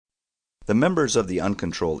The members of the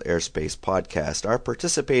Uncontrolled Airspace podcast are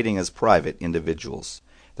participating as private individuals.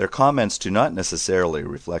 Their comments do not necessarily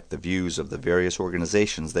reflect the views of the various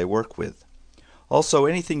organizations they work with. Also,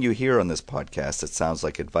 anything you hear on this podcast that sounds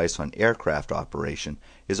like advice on aircraft operation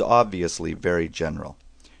is obviously very general.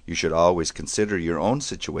 You should always consider your own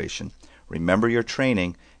situation, remember your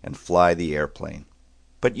training, and fly the airplane.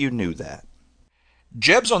 But you knew that.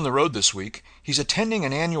 Jeb's on the road this week. He's attending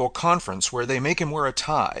an annual conference where they make him wear a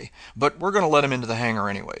tie, but we're going to let him into the hangar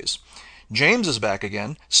anyways. James is back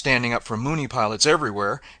again, standing up for Mooney pilots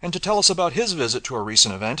everywhere, and to tell us about his visit to a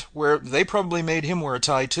recent event where they probably made him wear a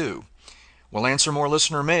tie too. We'll answer more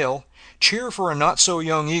listener mail, cheer for a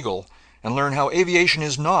not-so-young eagle, and learn how aviation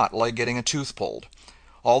is not like getting a tooth pulled.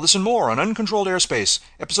 All this and more on Uncontrolled Airspace,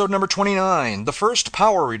 episode number 29, The First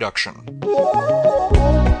Power Reduction.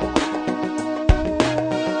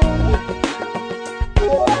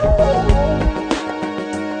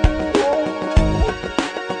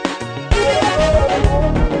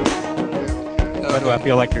 Why do I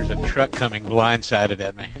feel like there's a truck coming blindsided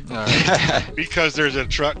at me? Because there's a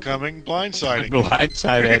truck coming blindsiding.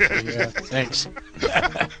 Blindsided at me, yeah. Thanks.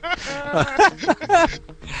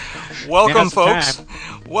 Welcome, folks.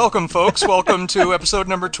 Welcome, folks. Welcome to episode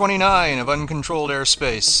number 29 of Uncontrolled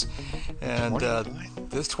Airspace. And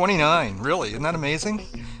this 29, really, isn't that amazing?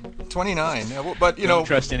 29. But, you know, Don't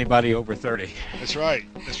trust anybody over 30. That's right.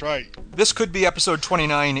 That's right. This could be episode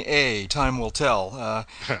 29A. Time will tell.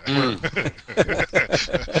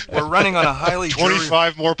 We're running on a highly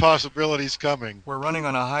 25 more possibilities coming. We're running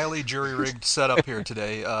on a highly jury-rigged setup here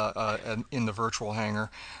today in the virtual hangar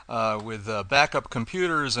with backup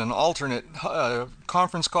computers and alternate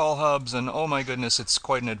conference call hubs, and oh my goodness, it's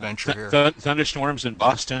quite an adventure here. Thunderstorms in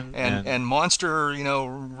Boston. And monster,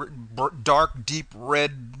 dark, deep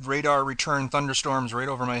red radar return thunderstorms right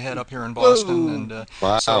over my head up here in Boston. Whoa. And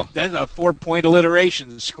wow. So, that's a 4-point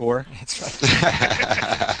alliteration score. that's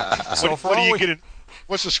right. So what do you get?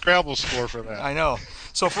 What's the Scrabble score for that? I know.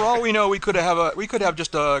 So for all we know, we could have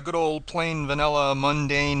just a good old plain vanilla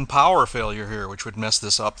mundane power failure here, which would mess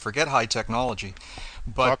this up. Forget high technology.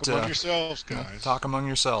 But, talk among yourselves, guys. Talk among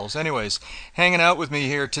yourselves. Anyways, hanging out with me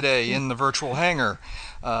here today in the virtual hangar,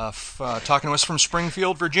 talking to us from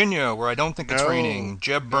Springfield, Virginia, where I don't think it's raining,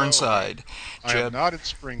 Jeb Burnside. I am not in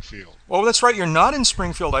Springfield. Oh, that's right. You're not in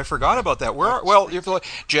Springfield. I forgot about that.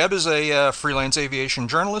 Jeb is a freelance aviation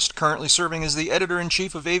journalist, currently serving as the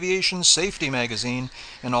editor-in-chief of Aviation Safety magazine,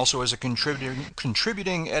 and also as a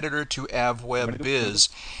contributing editor to AvWeb Biz.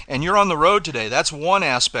 And you're on the road today. That's one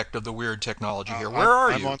aspect of the weird technology here. Where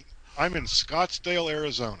are you? I'm in Scottsdale,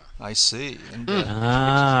 Arizona. I see. And, very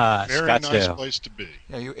Scottsdale. nice place to be.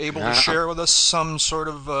 Are you able to share with us some sort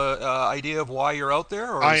of idea of why you're out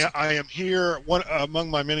there? Or I am here among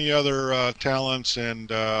my many other talents and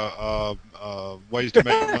ways to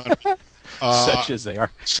make money. Such as they are.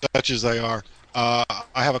 Such as they are. I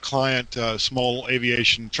have a client, Small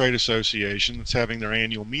Aviation Trade Association, that's having their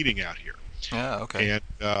annual meeting out here. Yeah, okay.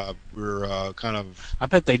 And we're kind of... I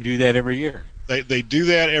bet they do that every year. They do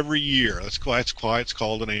that every year. That's why it's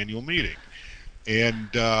called an annual meeting. And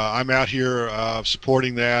I'm out here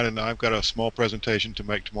supporting that, and I've got a small presentation to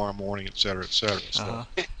make tomorrow morning, et cetera, et cetera. So.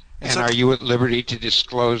 And are you at liberty to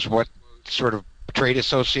disclose what sort of trade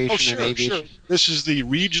association in aviation? Sure. This is the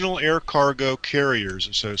Regional Air Cargo Carriers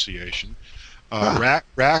Association,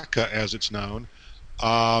 RACA as it's known,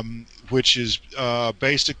 which is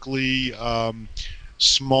basically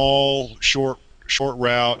small, short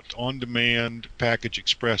route, on-demand package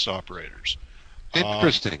express operators.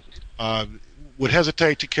 Interesting. Would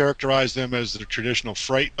hesitate to characterize them as the traditional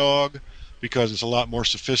freight dog, because it's a lot more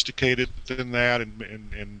sophisticated than that,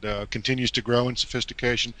 and continues to grow in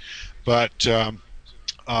sophistication. But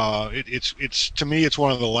it's to me, it's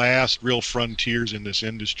one of the last real frontiers in this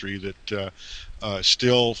industry that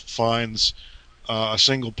still finds a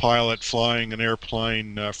single pilot flying an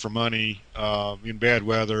airplane for money in bad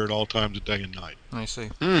weather at all times of day and night. I see.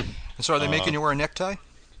 And so are they making you wear a necktie?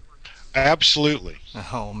 Absolutely.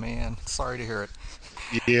 Oh, man. Sorry to hear it.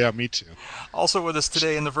 Yeah, me too. Also with us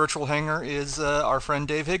today in the virtual hangar is our friend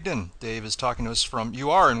Dave Higdon. Dave is talking to us from... You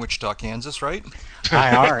are in Wichita, Kansas, right?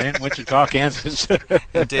 I are in Wichita, Kansas.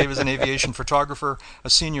 And Dave is an aviation photographer, a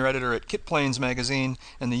senior editor at Kit Planes magazine,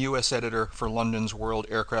 and the U.S. editor for London's World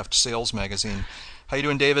Aircraft Sales magazine. How you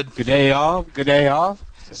doing, David? Good day, all. Good day, all.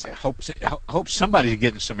 Hope somebody's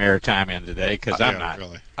getting some airtime in today, because I'm not.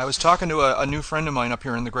 Really. I was talking to a new friend of mine up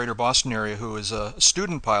here in the greater Boston area who is a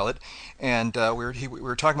student pilot, and we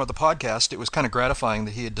were talking about the podcast. It was kind of gratifying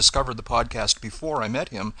that he had discovered the podcast before I met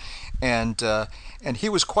him, and he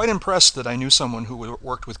was quite impressed that I knew someone who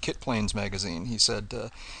worked with Kit Planes magazine. He said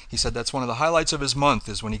that's one of the highlights of his month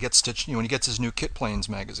is when he gets his new Kit Planes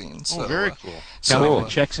magazine. So, very cool. So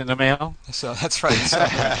checks in the mail. So that's right.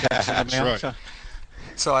 Checks in the mail. right.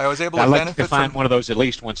 So I was able I to like benefit to find from one of those at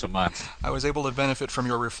least once a month. I was able to benefit from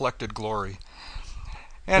your reflected glory.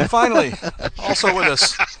 And finally, also with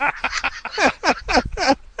us,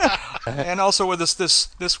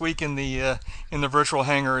 this week in the virtual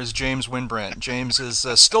hangar is James Winbrandt. James is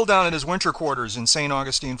still down at his winter quarters in St.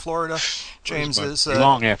 Augustine, Florida. James is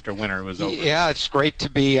long after winter was over. Yeah, it's great to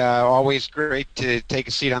be always great to take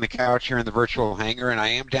a seat on the couch here in the virtual hangar, and I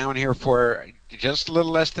am down here for just a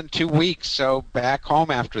little less than 2 weeks, so back home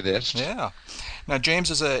after this. Yeah. Now, James,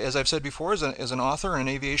 as I've said before, is an author, an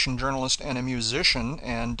aviation journalist, and a musician,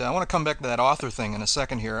 and I want to come back to that author thing in a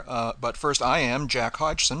second here. But first, I am Jack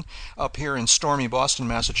Hodgson, up here in stormy Boston,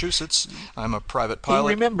 Massachusetts. I'm a private pilot,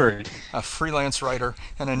 He remembered. a freelance writer,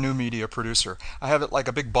 and a new media producer. I have it like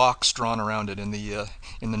a big box drawn around it in the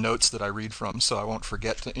notes that I read from, so I won't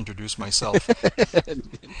forget to introduce myself.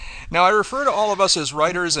 Now, I refer to all of us as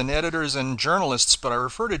writers and editors and journalists, but I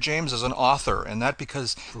refer to James as an author, and that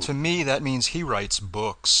because to me that means he writes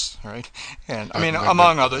books, right? And I mean,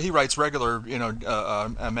 among other, he writes regular,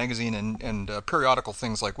 magazine and periodical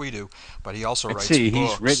things like we do, but he also writes books.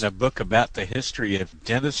 He's written a book about the history of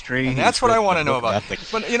dentistry. And that's what I want to know about.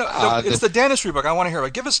 But it's the dentistry book I want to hear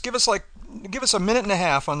about. Give us a minute and a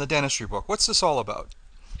half on the dentistry book. What's this all about?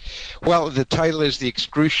 Well, the title is The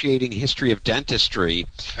Excruciating History of Dentistry,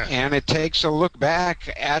 and it takes a look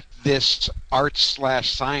back at this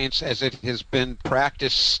art/science as it has been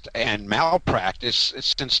practiced and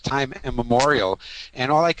malpracticed since time immemorial.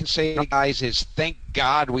 And all I can say, guys, is thank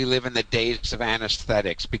God we live in the days of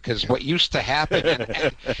anesthetics, because what used to happen,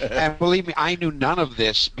 and believe me, I knew none of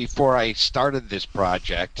this before I started this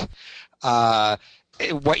project.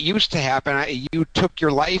 What used to happen, you took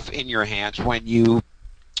your life in your hands when you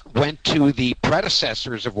went to the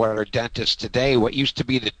predecessors of what are dentists today, what used to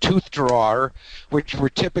be the tooth drawer, which were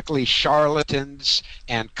typically charlatans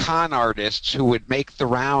and con artists who would make the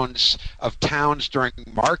rounds of towns during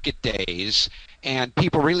market days, and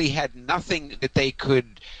people really had nothing that they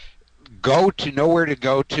could nowhere to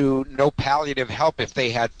go to, no palliative help if they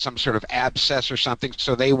had some sort of abscess or something,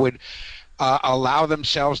 so they would allow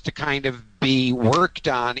themselves to kind of be worked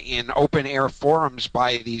on in open air forums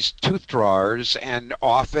by these tooth drawers, and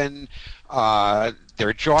often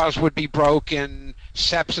their jaws would be broken,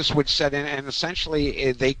 sepsis would set in, and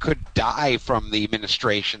essentially they could die from the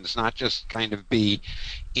ministrations, not just kind of be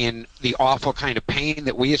in the awful kind of pain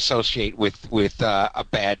that we associate with a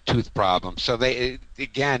bad tooth problem. So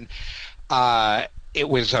it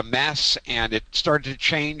was a mess, and it started to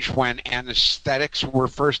change when anesthetics were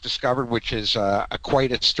first discovered, which is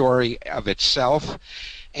quite a story of itself.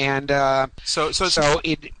 And it's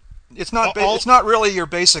not really your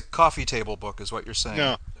basic coffee table book, is what you're saying.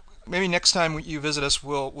 No. Maybe next time you visit us,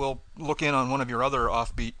 we'll look in on one of your other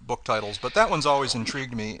offbeat book titles. But that one's always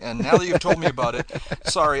intrigued me, and now that you've told me about it,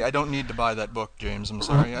 sorry, I don't need to buy that book, James. I'm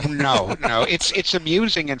sorry. No, it's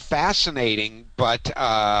amusing and fascinating, but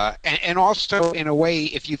and also in a way,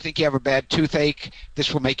 if you think you have a bad toothache,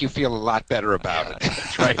 this will make you feel a lot better about it.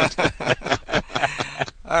 That's right.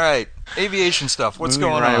 All right, aviation stuff. What's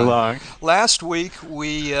Moving going right on? along. Last week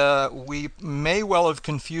we may well have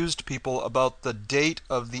confused people about the date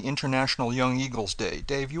of the International Young Eagles Day.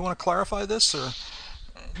 Dave, you want to clarify this, or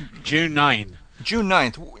June 9th. June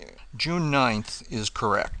 9th? June 9th is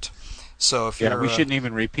correct. So if we shouldn't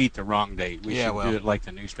even repeat the wrong date. We should do it like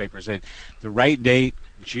the newspaper said. The right date,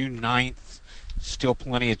 June 9th. Still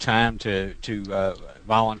plenty of time to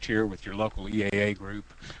volunteer with your local EAA group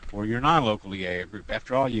or your non-local EAA group.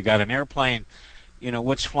 After all, you got an airplane,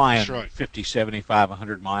 what's flying 50, 75,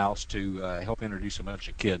 100 miles to help introduce a bunch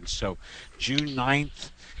of kids. So June 9th,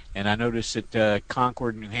 and I noticed at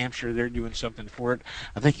Concord, New Hampshire, they're doing something for it.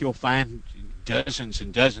 I think you'll find dozens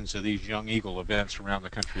and dozens of these Young Eagle events around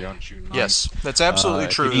the country on June 9th. Yes, that's absolutely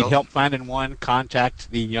true. If you need help finding one,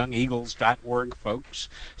 contact the youngeagles.org folks.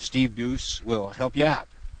 Steve Goose will help you out.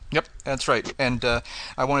 Yep, that's right. And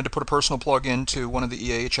I wanted to put a personal plug into one of the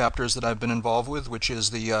EAA chapters that I've been involved with, which is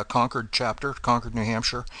the Concord chapter, Concord, New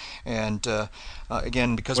Hampshire. And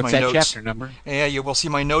again, because What's my that notes, chapter number? yeah, you will see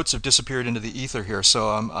my notes have disappeared into the ether here. So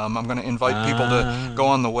I'm going to invite people to go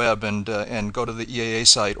on the web and go to the EAA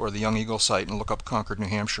site or the Young Eagle site and look up Concord, New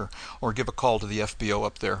Hampshire, or give a call to the FBO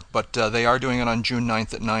up there. But they are doing it on June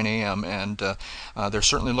 9th at 9 a.m. and they're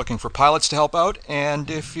certainly looking for pilots to help out.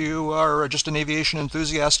 And if you are just an aviation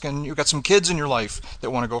enthusiast and you've got some kids in your life that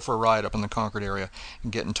want to go for a ride up in the Concord area,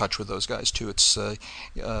 and get in touch with those guys too. It's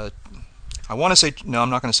I want to say, no, I'm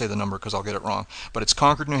not going to say the number because I'll get it wrong, but it's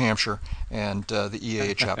Concord, New Hampshire, and the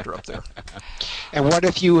EAA chapter up there. And what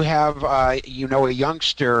if you have, a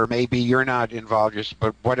youngster, maybe you're not involved,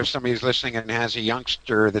 but what if somebody's listening and has a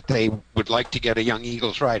youngster that they would like to get a Young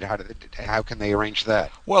Eagles ride? How can they arrange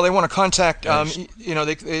that? Well, they want to contact,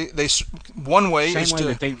 they one way Same is way to...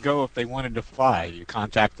 that they'd go if they wanted to fly. You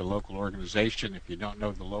contact the local organization. If you don't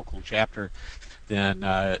know the local chapter, then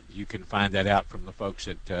you can find that out from the folks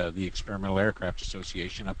at the Experimental Aircraft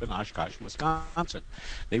Association up in Oshkosh, Wisconsin.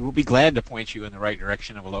 They will be glad to point you in the right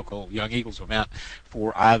direction of a local Young Eagles event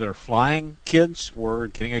for either flying kids or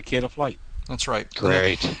getting a kid a flight. That's right.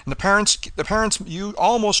 Great. And the parents,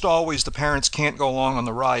 almost always the parents can't go along on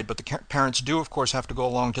the ride, but the parents do, of course, have to go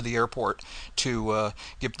along to the airport to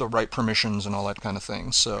give the right permissions and all that kind of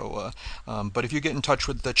thing. So, but if you get in touch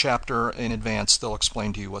with the chapter in advance, they'll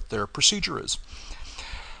explain to you what their procedure is.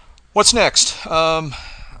 What's next?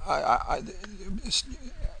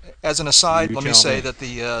 As an aside, let me say that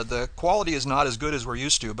the quality is not as good as we're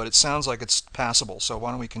used to, but it sounds like it's passable. So why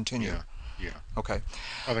don't we continue? Yeah. Okay.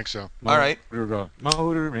 I think so. All right.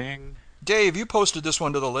 Motoring. Dave, you posted this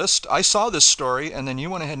one to the list. I saw this story, and then you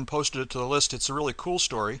went ahead and posted it to the list. It's a really cool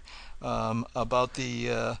story about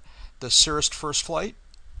the Cirrus first flight.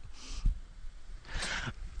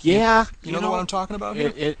 Yeah. You know what I'm talking about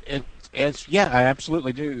here? Yeah, I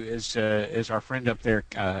absolutely do. As our friend up there,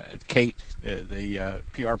 Kate, the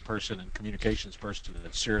PR person and communications person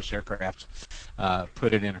at Cirrus Aircraft,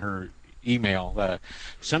 put it in her email.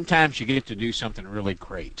 Sometimes you get to do something really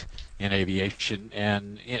great in aviation,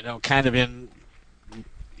 and kind of in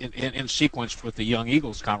sequence with the Young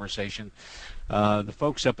Eagles conversation. The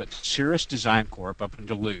folks up at Cirrus Design Corp up in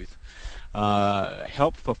Duluth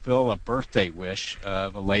helped fulfill a birthday wish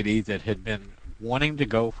of a lady that had been wanting to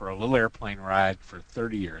go for a little airplane ride for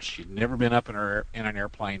 30 years. She'd never been up in an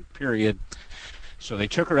airplane, period. So they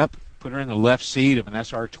took her up, put her in the left seat of an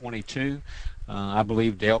SR-22. I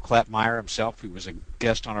believe Dale Klappmeyer himself, who was a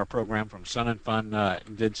guest on our program from Sun and Fun,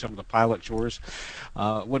 did some of the pilot chores.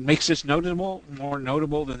 What makes this more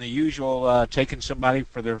notable than the usual taking somebody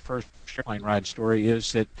for their first airplane ride story,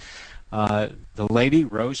 is that the lady,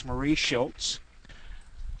 Rosemarie Schultz,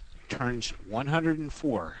 turns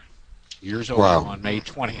 104 years old on May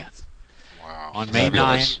 20th. Wow. On May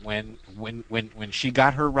 9, when she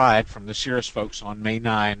got her ride from the Cirrus folks on May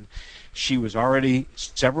 9, she was already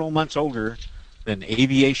several months older than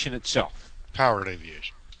aviation itself. Powered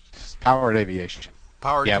aviation. Powered aviation.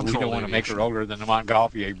 Powered yeah, we don't want to make her older than the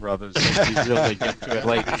Montgolfier brothers. We really get to it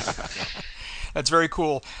late. That's very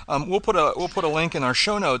cool. We'll put a link in our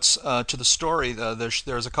show notes to the story.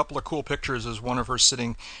 There's a couple of cool pictures. There's one of her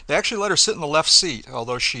sitting. They actually let her sit in the left seat,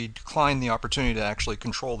 although she declined the opportunity to actually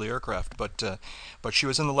control the aircraft. But she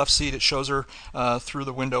was in the left seat. It shows her through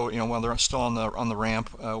the window, while they're still on the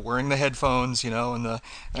ramp, wearing the headphones, that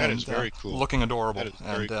is very cool. Looking adorable. That is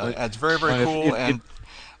very cool. It's very, very cool. And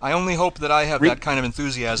I only hope that I have that kind of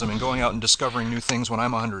enthusiasm in going out and discovering new things when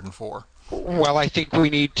I'm 104. Well, I think we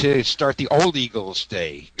need to start the Old Eagles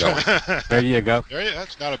Day going. There you go.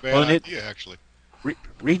 That's not a bad idea, actually.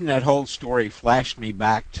 Reading that whole story flashed me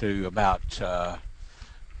back to about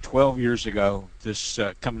 12 years ago, this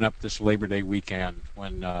coming up this Labor Day weekend,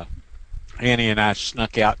 when Annie and I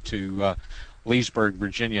snuck out to Leesburg,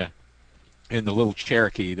 Virginia, in the little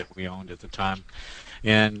Cherokee that we owned at the time,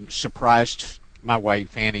 and surprised my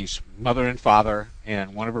wife, Annie's mother and father,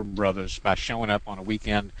 and one of her brothers by showing up on a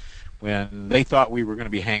weekend when they thought we were going to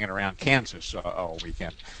be hanging around Kansas all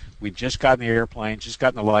weekend. We'd just gotten the airplane, just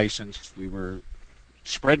gotten the license. We were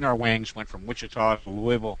spreading our wings, went from Wichita to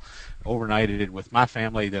Louisville, overnighted with my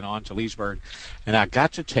family, then on to Leesburg. And I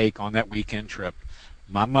got to take on that weekend trip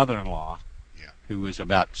my mother-in-law, who was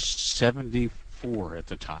about 74 at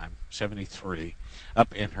the time, 73,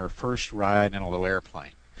 up in her first ride in a little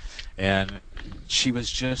airplane. And she was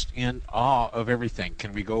just in awe of everything.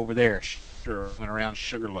 Can we go over there? Sure. Went around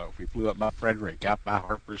Sugarloaf. We flew up by Frederick, out by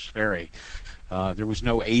Harper's Ferry. There was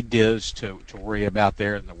no ADIZ to worry about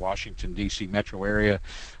there in the Washington, D.C. metro area.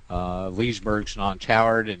 Leesburg's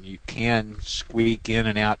non-towered, and you can squeak in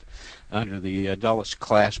and out under the Dulles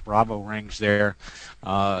class Bravo rings there.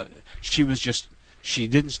 She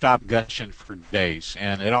didn't stop gushing for days,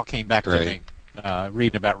 and it all came back to me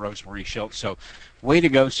reading about Rosemarie Schultz. So, way to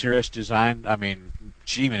go, Cirrus Design. I mean,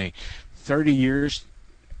 Jiminy, 30 years,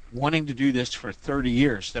 wanting to do this for 30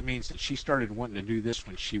 years. That means that she started wanting to do this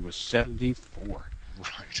when she was 74.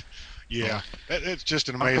 Right. Yeah, it's just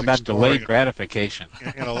an amazing Talk about story. Delayed gratification.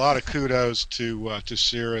 And a lot of kudos to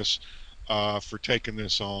Cirrus for taking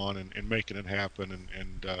this on and making it happen,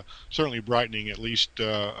 and certainly brightening at least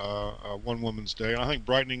one woman's day. And I think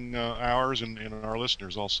brightening ours and our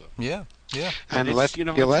listeners also. Yeah, yeah. And it's one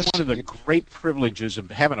of the great privileges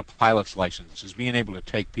of having a pilot's license is being able to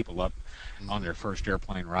take people up on their first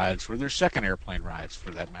airplane rides or their second airplane rides,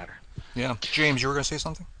 for that matter. Yeah, James, you were going to say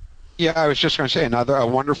something? Yeah, I was just going to say a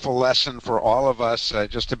wonderful lesson for all of us,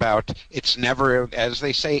 just about it's never, as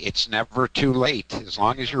they say, it's never too late, as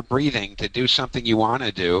long as you're breathing, to do something you want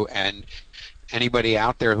to do. And anybody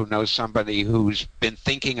out there who knows somebody who's been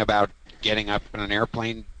thinking about getting up in an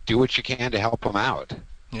airplane, do what you can to help them out.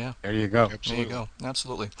 Yeah. There you go. Absolutely. There you go.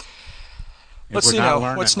 Absolutely. If Let's see we're not now.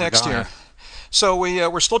 learning, What's we're next dying. here? So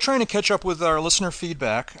we're still trying to catch up with our listener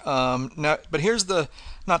feedback. Now, but here's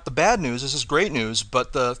not the bad news. This is great news,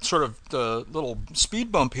 but the sort of the little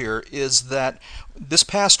speed bump here is that this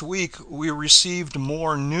past week we received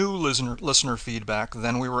more new listener feedback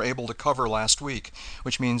than we were able to cover last week,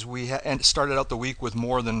 which means we started out the week with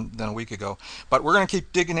more than a week ago. But we're going to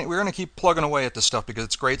keep digging it. We're going to keep plugging away at this stuff because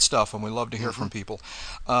it's great stuff, and we love to hear from people.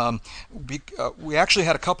 We actually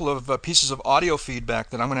had a couple of pieces of audio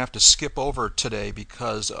feedback that I'm going to have to skip over today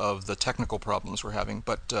because of the technical problems we're having.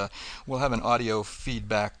 But we'll have an audio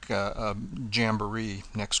feedback jamboree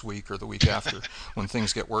next week or the week after when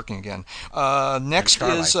things get working again. Next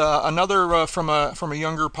is another from a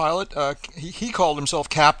younger pilot. He called himself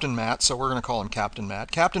Captain Matt, so we're going to call him Captain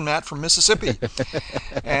Matt. Captain Matt from Mississippi.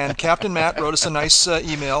 And Captain Matt wrote us a nice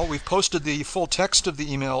email. We've posted the full text of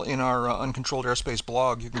the email in our Uncontrolled Airspace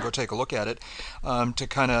blog. You can go take a look at it. To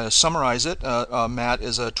kind of summarize it, Matt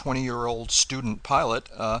is a 20-year-old student pilot,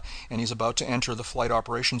 and he's about to enter the flight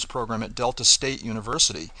operations program at Delta State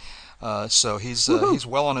University. So he's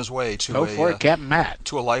well on his way to Captain Matt.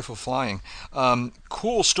 to a life of flying.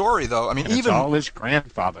 Cool story, though. I mean, It's all his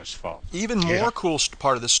grandfather's fault. Even more cool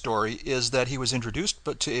part of this story is that he was introduced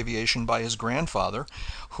to aviation by his grandfather,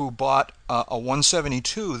 who bought a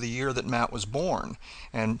 172 the year that Matt was born,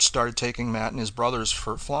 and started taking Matt and his brothers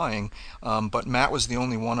for flying. But Matt was the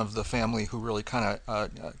only one of the family who really kind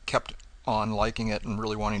of kept on liking it and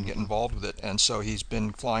really wanting to get involved with it, and so he's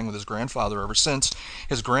been flying with his grandfather ever since.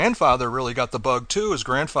 His grandfather really got the bug too. His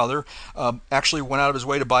grandfather actually went out of his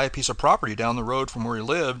way to buy a piece of property down the road from where he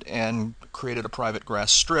lived and created a private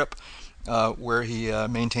grass strip where he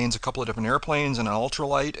maintains a couple of different airplanes and an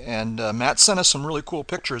ultralight, and Matt sent us some really cool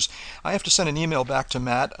pictures. I have to send an email back to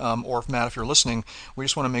Matt, or if Matt, if you're listening, we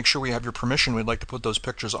just want to make sure we have your permission. We'd like to put those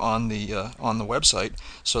pictures on the website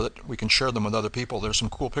so that we can share them with other people. There's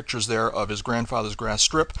some cool pictures there of his grandfather's grass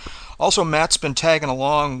strip. Also, Matt's been tagging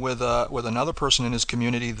along with another person in his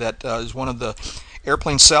community that is one of the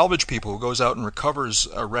airplane salvage people who goes out and recovers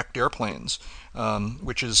wrecked airplanes.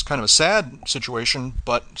 Which is kind of a sad situation,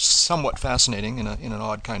 but somewhat fascinating in an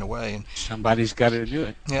odd kind of way. And somebody's got to do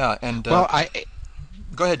it. Yeah, and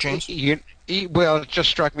go ahead, James. Well, it just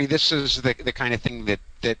struck me. This is the kind of thing that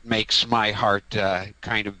makes my heart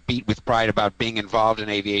kind of beat with pride about being involved in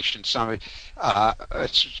aviation. A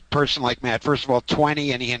person like Matt, first of all,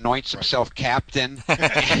 20, and he anoints himself captain,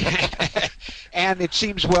 and it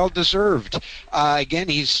seems well deserved. Again,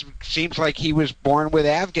 he seems like he was born with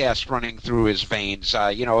avgas running through his veins.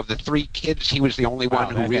 Of the three kids, he was the only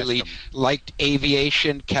one who really liked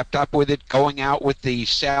aviation, kept up with it, going out with the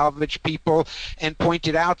salvage people, and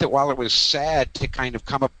pointed out that while it was sad to kind of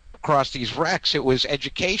come across these wrecks, it was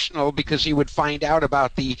educational because he would find out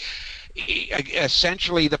about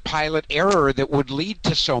essentially the pilot error that would lead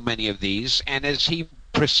to so many of these. And as he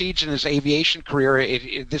proceeds in his aviation career,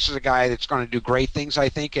 this is a guy that's going to do great things, I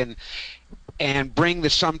think, and bring the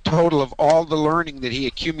sum total of all the learning that he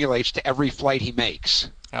accumulates to every flight he makes.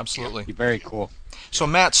 Absolutely. Very cool. So,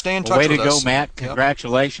 Matt, stay in touch with us. Way to go, Matt.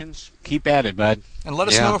 Congratulations. Yep. Keep at it, bud. And let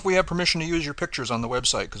us know if we have permission to use your pictures on the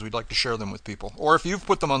website, because we'd like to share them with people. Or if you've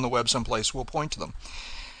put them on the web someplace, we'll point to them.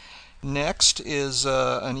 Next is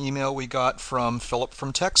an email we got from Philip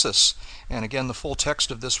from Texas. And again, the full text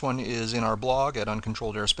of this one is in our blog at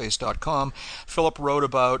uncontrolledairspace.com. Philip wrote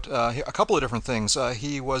about a couple of different things.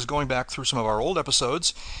 He was going back through some of our old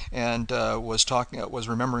episodes and was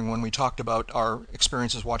remembering when we talked about our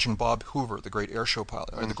experiences watching Bob Hoover, the great air show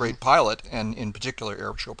pilot, or the great pilot, and in particular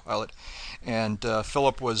air show pilot. And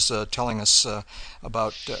Philip was telling us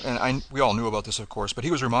about, we all knew about this, of course, but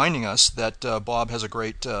he was reminding us that Bob has a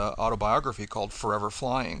great autobiography called Forever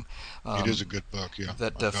Flying. It is a good book, yeah.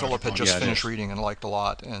 That Philip had just finished reading and liked a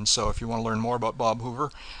lot. And so if you want to learn more about Bob Hoover,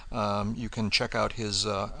 you can check out his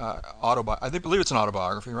autobiography. I believe it's an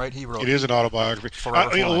autobiography, right? He wrote. It is an autobiography. Forever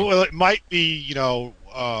Flying. Well, it might be,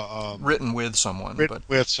 written with someone.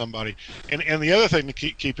 With somebody. And the other thing to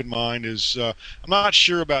keep in mind is, I'm not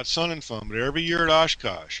sure about Sun and Fun, but every year at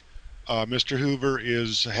Oshkosh, Mr. Hoover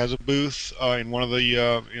has a booth in one of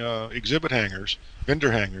the exhibit hangars,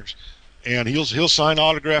 vendor hangars, and he'll sign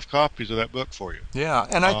autographed copies of that book for you. Yeah,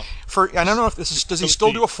 and I don't know if this is. Does he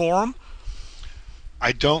still do a forum?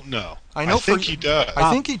 I don't know. I think he does.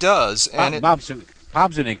 I think he does. And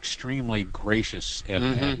Bob's an extremely gracious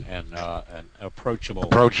and approachable.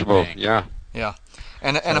 Approachable, yeah. Yeah,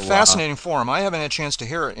 and a fascinating forum. I haven't had a chance to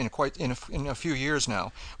hear it in a few years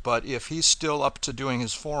now. But if he's still up to doing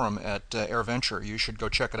his forum at AirVenture, you should go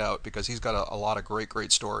check it out because he's got a lot of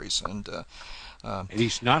great stories. And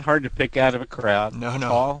he's not hard to pick out of a crowd. No.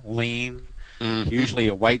 Tall, lean. Usually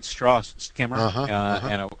a white straw skimmer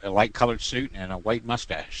and a light-colored suit and a white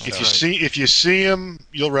mustache. If you see him,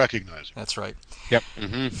 you'll recognize him. That's right. Yep.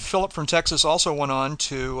 Philip from Texas also went on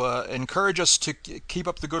to encourage us to keep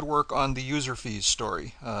up the good work on the user fees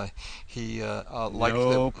story. He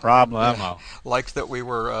liked liked that we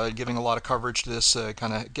were giving a lot of coverage to this,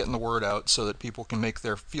 kind of getting the word out so that people can make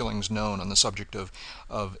their feelings known on the subject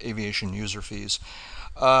of aviation user fees.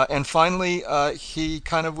 And finally, he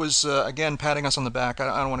kind of was, again, patting us on the back. I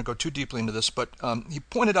don't want to go too deeply into this, but he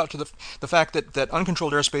pointed out to the fact that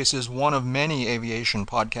Uncontrolled Airspace is one of many aviation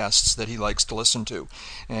podcasts that he likes to listen to.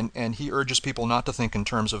 And he urges people not to think in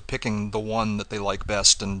terms of picking the one that they like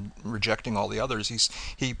best and rejecting all the others.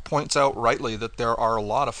 He points out rightly that there are a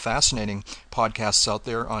lot of fascinating podcasts out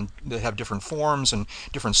there that have different forms and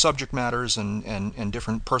different subject matters and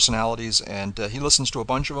different personalities. And he listens to a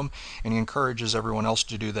bunch of them, and he encourages everyone else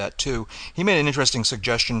to do that too. He made an interesting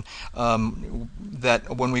suggestion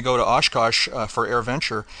that when we go to Oshkosh for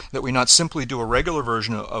AirVenture, that we not simply do a regular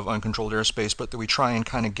version of Uncontrolled Airspace, but that we try and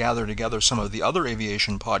kind of gather together some of the other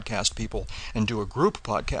aviation podcast people and do a group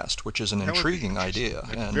podcast, which is an intriguing idea.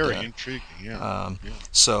 And very intriguing, yeah.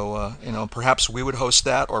 So, perhaps we would host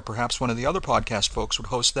that, or perhaps one of the other podcast folks would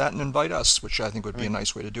host that and invite us, which I think would be a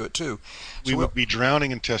nice way to do it too. We would be drowning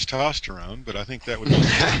in testosterone, but I think that would be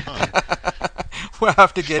fun. We'll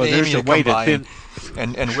have to get Amy to come by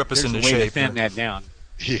and whip us into shape. There's a way to thin that down.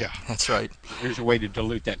 Yeah. That's right. There's a way to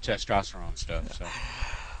dilute that testosterone stuff. So.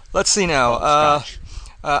 Let's see now.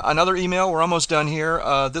 Another email. We're almost done here.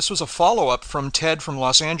 This was a follow-up from Ted from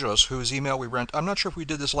Los Angeles, whose email we read. I'm not sure if we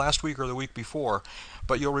did this last week or the week before,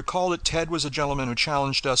 but you'll recall that Ted was a gentleman who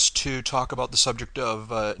challenged us to talk about the subject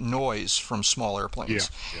of noise from small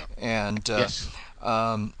airplanes. Yeah. And yes.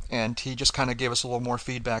 And he just kind of gave us a little more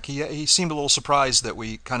feedback. He seemed a little surprised that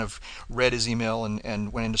we kind of read his email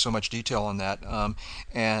and went into so much detail on that.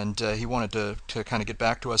 And he wanted to kind of get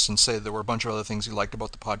back to us and say there were a bunch of other things he liked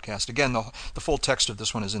about the podcast. Again, the full text of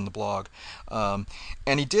this one is in the blog. And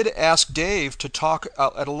he did ask Dave to talk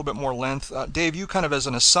at a little bit more length. Dave, you kind of as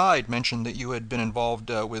an aside mentioned that you had been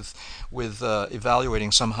involved with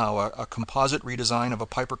evaluating somehow a composite redesign of a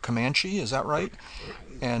Piper Comanche. Is that right?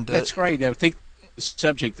 And that's right. I think the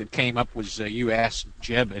subject that came up was you asked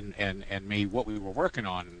Jeb and me what we were working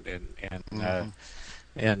on, and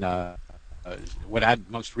what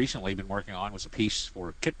I'd most recently been working on was a piece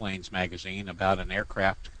for Kitplanes magazine about an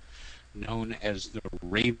aircraft known as the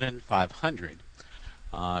Raven 500.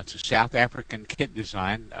 It's a South African kit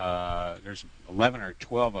design. There's 11 or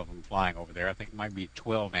 12 of them flying over there. I think it might be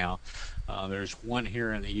 12 now. There's one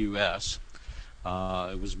here in the U.S.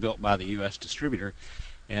 It was built by the U.S. distributor.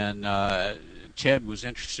 And Ted was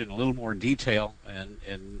interested in a little more detail,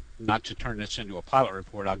 and not to turn this into a pilot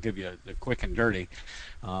report, I'll give you the quick and dirty.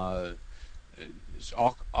 It's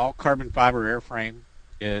all carbon fiber airframe.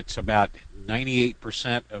 It's about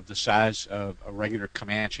 98% of the size of a regular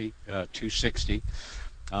Comanche 260.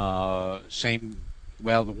 The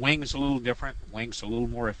wing is a little different. The wing's a little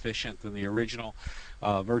more efficient than the original.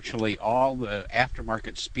 Virtually all the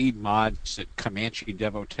aftermarket speed mods that Comanche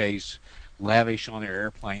devotees lavish on their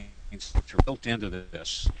airplanes, which are built into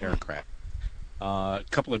this aircraft. A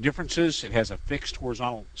couple of differences: it has a fixed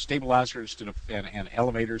horizontal stabilizer and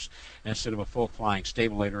elevators instead of a full flying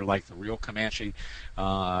stabilator like the real Comanche.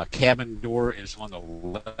 Cabin door is on the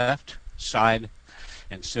left side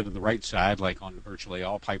instead of the right side, like on virtually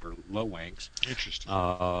all Piper low wings. Interesting.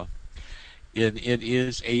 It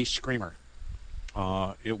is a Screamer.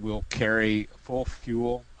 It will carry full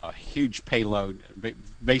fuel, a huge payload,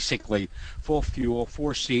 basically full fuel,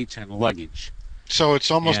 4 seats, and luggage. So it's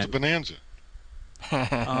almost a Bonanza.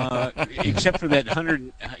 Except for that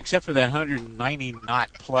 190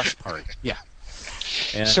 knot plus part. Yeah.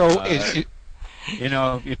 And, so you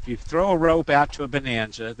know, if you throw a rope out to a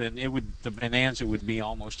Bonanza, then the Bonanza would be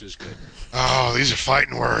almost as good. Oh, these are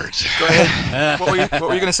fighting words. Go ahead. What were you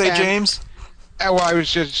going to say, James? Well, I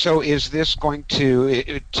was just, so is this going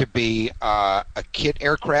to be a kit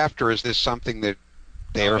aircraft, or is this something that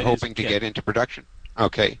they are hoping to get into production?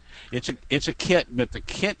 Okay. It's a kit, but the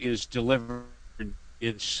kit is delivered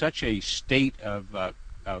in such a state of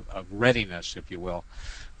readiness, if you will,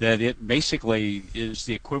 that it basically is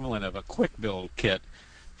the equivalent of a quick build kit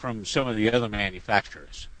from some of the other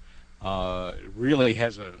manufacturers. It really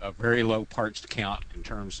has a very low parts count in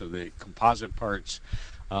terms of the composite parts.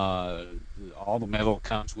 All the metal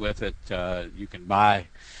comes with it. You can buy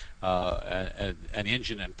an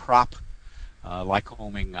engine and prop,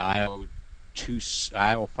 Lycoming IO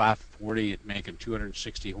 540, it making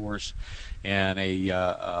 260 horse, and a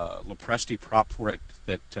Lopresti prop for it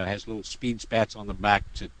that has little speed spats on the back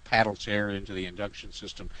to paddles air into the induction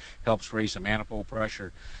system, helps raise the manifold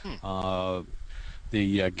pressure.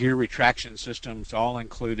 The gear retraction system's all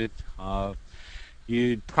included.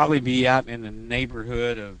 You'd probably be out in the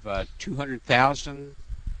neighborhood of $200,000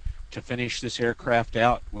 to finish this aircraft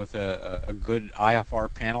out with a good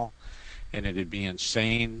IFR panel. And it'd be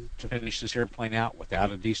insane to finish this airplane out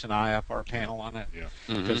without a decent IFR panel on it. Yeah.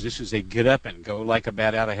 Because this is a get up and go like a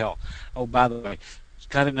bat out of hell. Oh, by the way, it's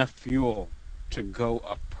got enough fuel to go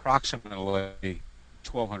approximately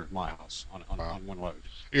 1,200 miles on one load.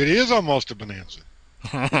 It is almost a Bonanza.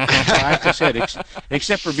 Like I said,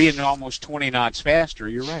 except for being almost 20 knots faster,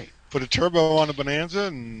 you're right. Put a turbo on a Bonanza,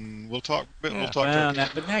 and we'll talk. But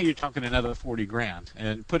now you're talking another $40,000,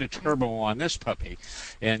 and put a turbo on this puppy,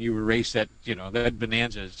 and you erase that. You know that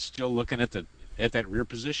Bonanza is still looking at that rear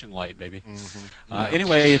position light, baby.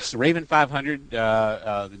 Anyway, it's the Raven 500.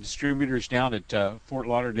 The distributor's down at Fort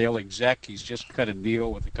Lauderdale Exec. He's just cut a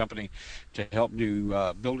deal with the company to help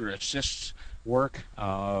do builder assists work.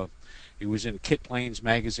 It was in Kit Planes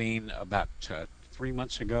magazine about 3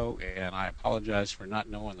 months ago, and I apologize for not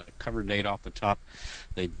knowing the cover date off the top.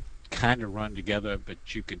 They kind of run together, but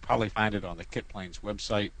you could probably find it on the Kit Planes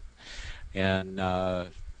website. And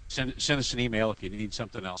send us an email if you need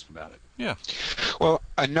something else about it. Yeah. Well,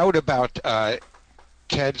 a note about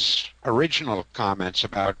Ted's original comments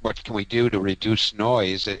about what can we do to reduce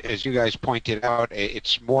noise. As you guys pointed out,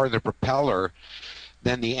 it's more the propeller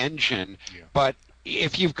than the engine, but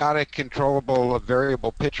if you've got a controllable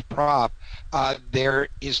variable pitch prop, there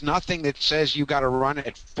is nothing that says you got to run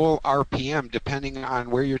at full RPM depending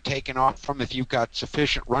on where you're taking off from. If you've got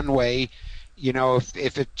sufficient runway, you know,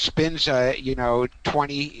 if it spins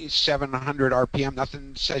 2,700 RPM,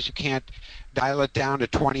 nothing says you can't dial it down to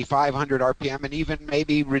 2,500 RPM and even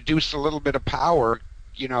maybe reduce a little bit of power.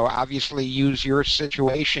 You know, obviously use your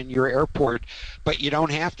situation, your airport, but you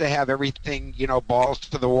don't have to have everything, you know, balls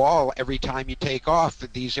to the wall every time you take off.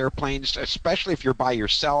 These airplanes, especially if you're by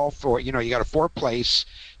yourself or, you know, you got a 4-place,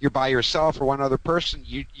 you're by yourself or one other person,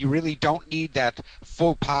 you really don't need that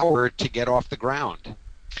full power to get off the ground.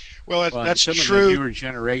 Well, that's some true. Of the newer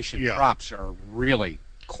generation props are really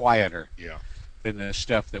quieter than the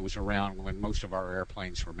stuff that was around when most of our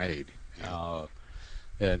airplanes were made.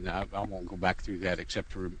 And I won't go back through that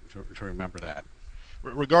except to remember that.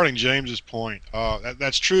 Regarding James's point,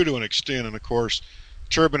 that's true to an extent, and of course,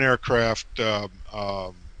 turbine aircraft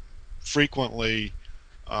frequently,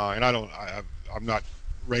 and I'm not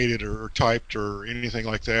rated or typed or anything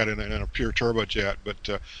like that in a pure turbojet,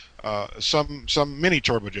 but some mini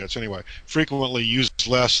turbojets anyway frequently use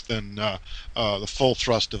less than the full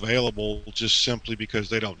thrust available, just simply because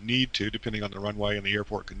they don't need to, depending on the runway and the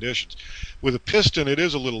airport conditions. With a piston, it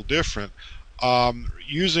is a little different.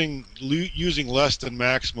 Using less than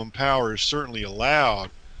maximum power is certainly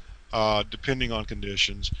allowed, depending on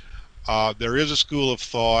conditions. There is a school of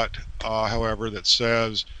thought, however, that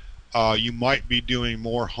says you might be doing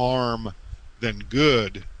more harm than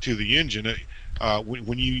good to the engine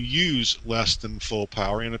when you use less than full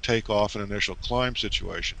power in a takeoff and initial climb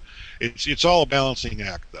situation. It's all a balancing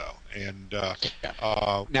act, though. And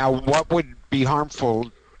now, what would be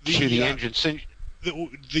harmful to the engine?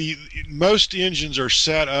 the most engines are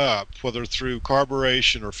set up, whether through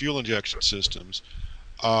carburation or fuel injection systems,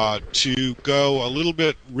 to go a little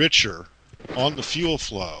bit richer on the fuel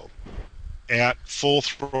flow at full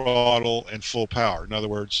throttle and full power. In other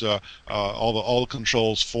words, all the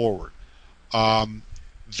controls forward.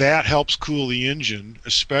 That helps cool the engine,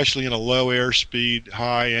 especially in a low airspeed,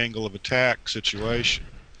 high angle of attack situation.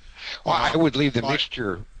 Well, I would leave the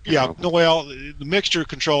mixture. Yeah, well, the mixture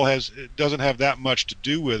control doesn't have that much to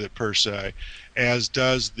do with it per se, as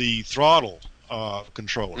does the throttle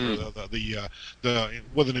controller.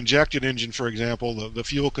 With an injected engine, for example, the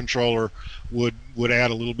fuel controller would add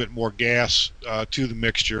a little bit more gas to the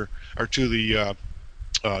mixture or to the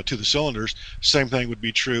cylinders. Same thing would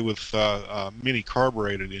be true with mini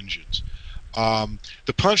carbureted engines.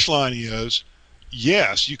 The punchline is,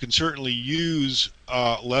 yes, you can certainly use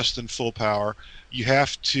less than full power. You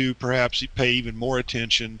have to perhaps pay even more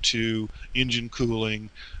attention to engine cooling,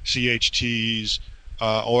 CHTs,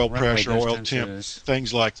 oil pressure, oil temp,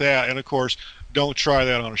 things like that. And of course, don't try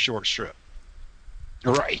that on a short strip.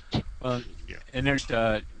 Right. Well, yeah. And there's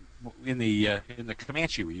in the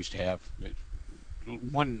Comanche we used to have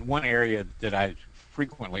one area that I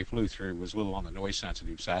frequently flew through was a little on the noise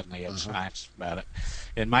sensitive side, and they had science about it.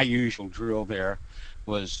 And my usual drill there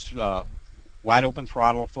was wide open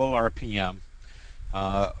throttle, full RPM,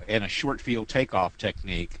 and a short field takeoff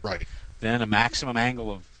technique. Right. Then a maximum angle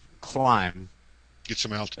of climb. Get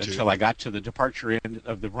some altitude. Until I got to the departure end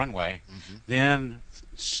of the runway. Then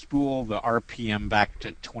spool the RPM back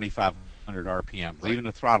to 2,500 RPM, leaving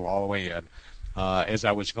the throttle all the way in. As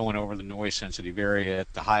I was going over the noise sensitive area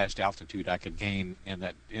at the highest altitude I could gain in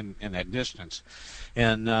that distance.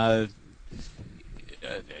 And I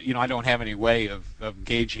don't have any way of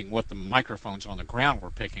gauging what the microphones on the ground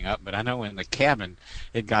were picking up, but I know in the cabin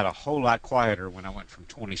it got a whole lot quieter when I went from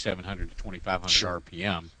 2,700 to 2,500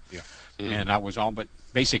 RPM. Yeah. And I was all but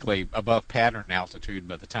basically above pattern altitude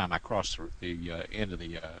by the time I crossed the end of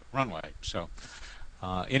the runway. So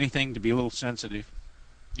anything to be a little sensitive.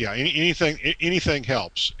 Yeah, anything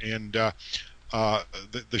helps, and the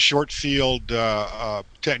short field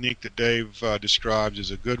technique that Dave describes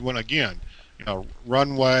is a good one. Again,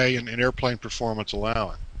 runway and airplane performance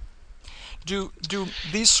allowing. Do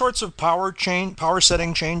these sorts of power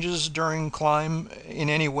setting changes during climb in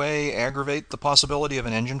any way aggravate the possibility of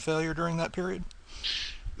an engine failure during that period?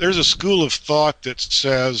 There's a school of thought that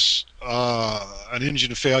says an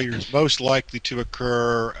engine failure is most likely to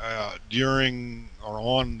occur during or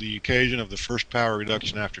on the occasion of the first power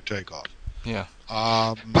reduction after takeoff. Yeah.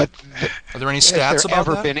 But are there any stats about that? Has there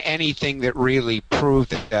ever been anything that really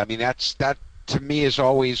proved it? I mean, that to me has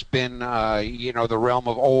always been the realm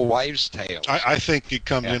of old wives' tales. I think it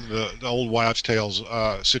comes into the old wives' tales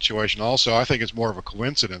situation also. I think it's more of a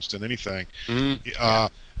coincidence than anything.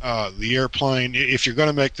 The airplane, if you're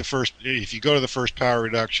going to if you go to the first power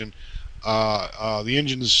reduction, the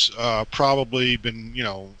engine's probably been,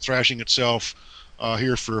 thrashing itself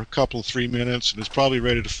here for a couple of 3 minutes, and it's probably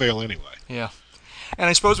ready to fail anyway. Yeah. And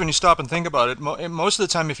I suppose when you stop and think about it, most of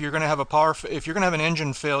the time, if you're going to have an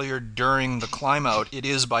engine failure during the climb out, it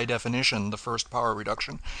is by definition the first power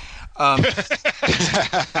reduction.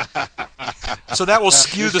 So that will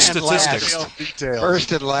skew the statistics.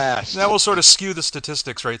 First and last. That will sort of skew the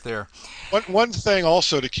statistics right there. One thing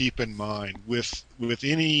also to keep in mind with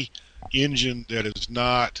any engine that is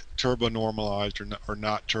not turbo normalized or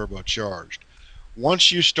not turbocharged,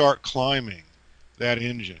 once you start climbing that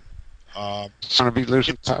engine, it's going to be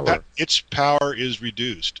losing power. Its power is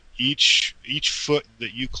reduced each foot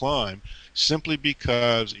that you climb, simply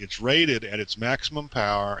because it's rated at its maximum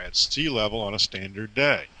power at sea level on a standard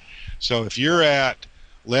day. So if you're at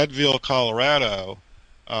Leadville, Colorado,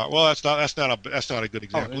 that's not a good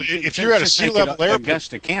example. If you're at a sea level airport,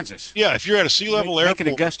 Augusta, Kansas. Yeah, if you're at a sea level airport, make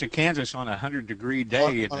it Augusta, Kansas on a 100-degree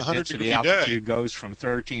day, and the density altitude goes from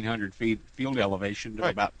 1,300 feet field elevation to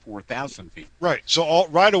about 4,000 feet. Right. So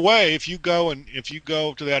right away, if you go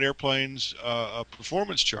to that airplane's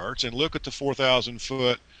performance charts and look at the 4,000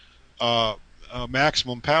 foot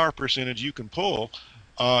maximum power percentage you can pull,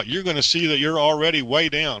 you're going to see that you're already way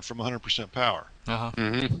down from 100% power.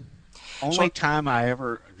 Only time I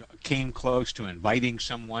ever came close to inviting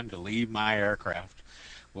someone to leave my aircraft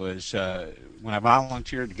was when I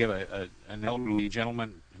volunteered to give an elderly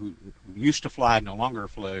gentleman who used to fly, no longer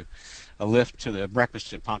flew, a lift to the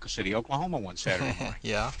breakfast at Ponca City, Oklahoma one Saturday morning.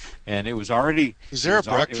 Yeah. And it was already... Is there a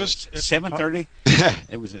breakfast? It was 7:30.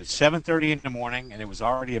 It was at 7:30 in the morning, and it was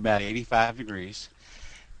already about 85 degrees.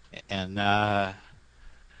 And I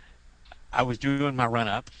was doing my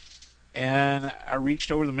run-up, and I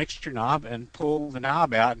reached over the mixture knob and pulled the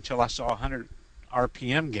knob out until I saw 100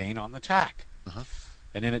 RPM gain on the tack. Uh-huh.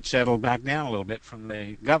 And then it settled back down a little bit from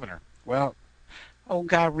the governor. Well, old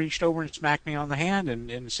guy reached over and smacked me on the hand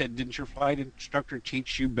and said, "Didn't your flight instructor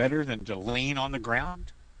teach you better than to lean on the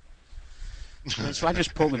ground?" And so I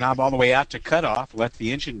just pulled the knob all the way out to cutoff, let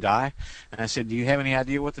the engine die, and I said, "Do you have any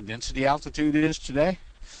idea what the density altitude is today?"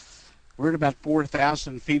 We're at about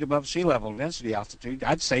 4,000 feet above sea level density altitude.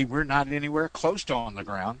 I'd say we're not anywhere close to on the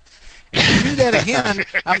ground. And if you do that again,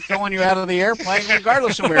 I'm throwing you out of the airplane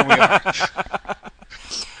regardless of where we are.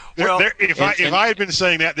 If I had been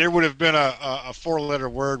saying that, there would have been a four-letter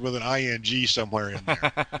word with an ing somewhere in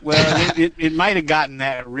there. Well, it might have gotten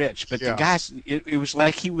that rich, but the guy, it was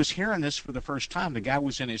like he was hearing this for the first time. The guy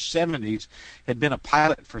was in his 70s, had been a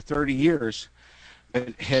pilot for 30 years, but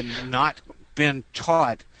had not been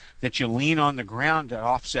taught that you lean on the ground to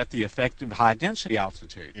offset the effect of high-density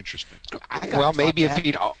altitude. Interesting. Well, maybe if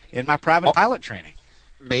he'd in my private pilot training.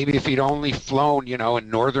 Maybe if he'd only flown, in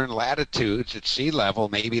northern latitudes at sea level,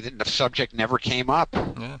 maybe the subject never came up.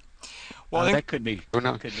 Yeah. Well, that could be.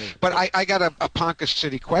 No. But I got a Ponca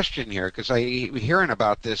City question here, because I hearing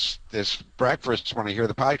about this breakfast when I hear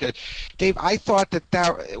the podcast. Dave, I thought that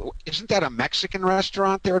isn't that a Mexican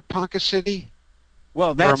restaurant there at Ponca City?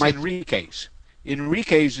 Well, that's Enrique's.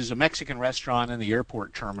 Enrique's is a Mexican restaurant in the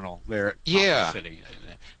airport terminal there at Ponca City.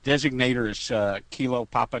 Designator is Kilo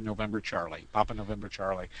Papa November Charlie.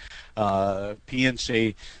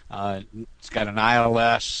 PNC. It's got an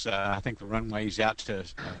ILS. I think the runway's out to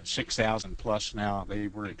 6,000 plus now. They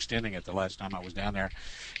were extending it the last time I was down there.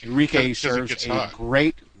 Enrique serves a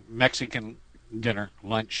great Mexican dinner,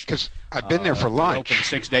 lunch. Because I've been there for lunch. Open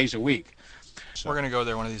 6 days a week. So. We're going to go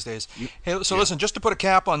there one of these days. Hey, so listen, just to put a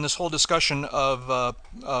cap on this whole discussion of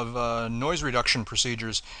noise reduction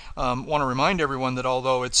procedures, want to remind everyone that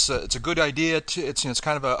although it's a good idea, it's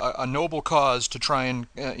kind of a noble cause to try and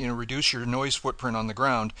reduce your noise footprint on the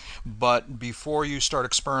ground. But before you start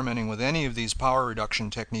experimenting with any of these power reduction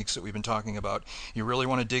techniques that we've been talking about, you really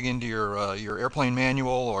want to dig into your airplane manual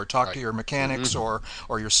or talk to your mechanics or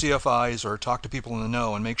your CFIs or talk to people in the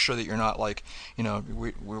know and make sure that you're not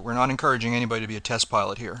we're not encouraging anybody to be a test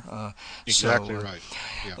pilot here. Exactly right.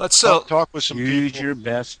 Yeah. Let's talk with some use people. your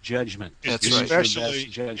best judgment. That's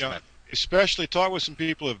right. Especially talk with some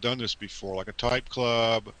people who have done this before, like a type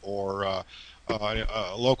club or a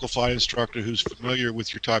local flight instructor who's familiar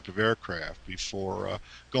with your type of aircraft before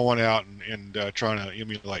going out and trying to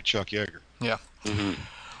emulate Chuck Yeager. Yeah. Mm-hmm.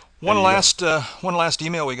 One last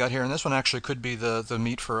email we got here, and this one actually could be the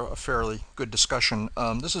meat for a fairly good discussion.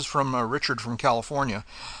 This is from Richard from California.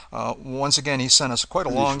 Once again, he sent us quite a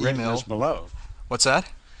long email. He's written us below. What's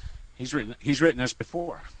that? He's written us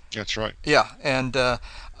before. That's right. Yeah, and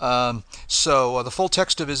so the full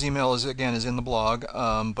text of his email is in the blog,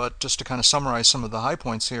 but just to kind of summarize some of the high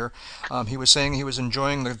points here, he was saying he was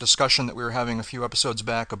enjoying the discussion that we were having a few episodes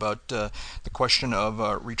back about the question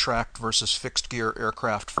of retract versus fixed gear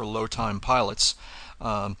aircraft for low-time pilots.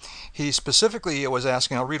 He specifically was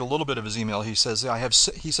asking. I'll read a little bit of his email. He says I have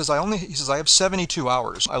 72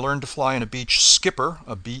 hours. I learned to fly in a Beech Skipper,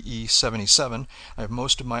 a BE-77. I have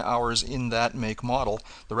most of my hours in that make model.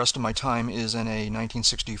 The rest of my time is in a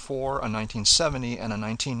 1964, a 1970, and a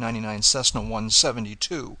 1999 Cessna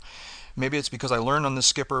 172. Maybe it's because I learned on the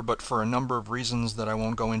Skipper, but for a number of reasons that I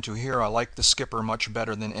won't go into here, I like the Skipper much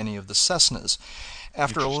better than any of the Cessnas.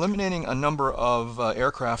 After eliminating a number of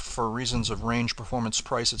aircraft for reasons of range, performance,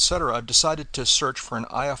 price, etc., I've decided to search for an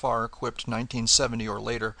IFR-equipped 1970 or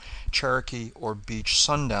later Cherokee or Beech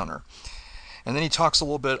Sundowner. And then he talks a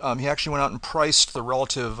little bit, he actually went out and priced the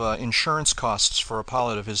relative insurance costs for a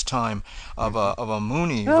pilot of his time of a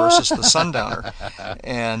Mooney versus the Sundowner.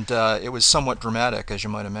 And it was somewhat dramatic, as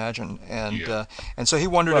you might imagine. And so he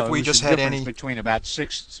wondered if we just had any... between about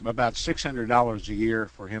 $600 a year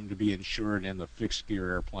for him to be insured in the fixed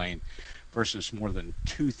gear airplane versus more than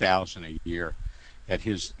 $2,000 a year at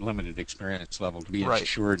his limited experience level to be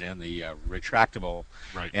insured in the retractable.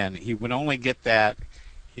 Right. And he would only get that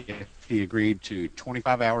if he agreed to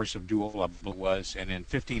 25 hours of dual, and then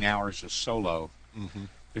 15 hours of solo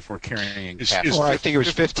before carrying passengers. Or I think it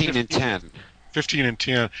was 15 and 10. 15 and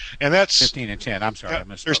 10. And that's 15 and 10. I'm sorry, I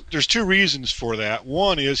missed. There's two reasons for that.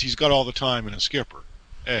 One is he's got all the time in a Skipper,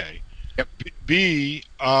 A. Yep. B,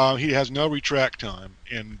 he has no retract time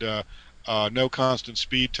and no constant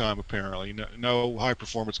speed time, apparently, no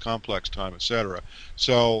high-performance complex time, etc.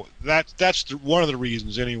 So that's one of the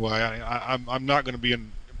reasons, anyway. I'm not going to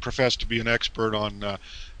profess to be an expert on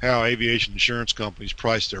how aviation insurance companies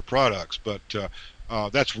price their products, but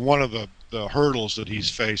that's one of the hurdles that he's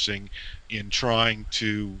facing in trying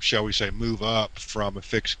to, shall we say, move up from a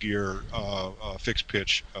fixed gear, fixed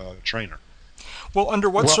pitch trainer. Well, under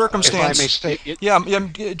what circumstance? If I may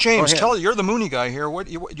say, James, you're the Mooney guy here.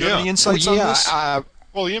 Do you have any insights on this? I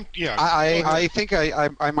think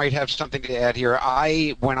I might have something to add here.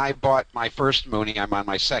 When I bought my first Mooney, I'm on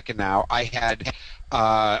my second now. I had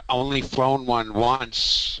only flown one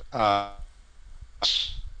once.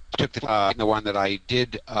 Took the one that I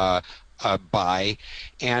did buy,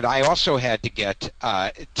 and I also had to get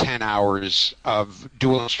 10 hours of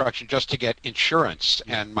dual instruction just to get insurance.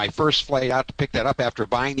 And my first flight out to pick that up after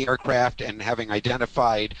buying the aircraft and having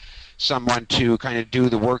identified someone to kind of do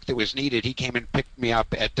the work that was needed, he came and picked me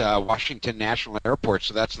up at Washington National Airport.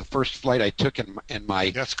 So that's the first flight I took in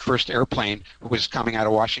my first airplane, was coming out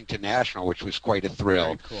of Washington National, which was quite a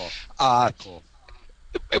thrill. Very cool.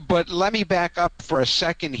 But let me back up for a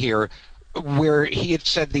second here, where he had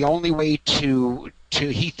said the only way to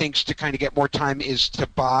he thinks to kind of get more time is to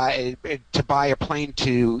buy a plane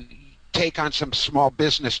to take on some small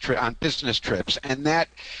business trips, and that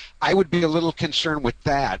I would be a little concerned with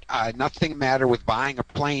that. Nothing matter with buying a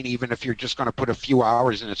plane, even if you're just going to put a few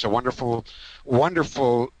hours in. It's a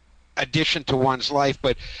wonderful addition to one's life,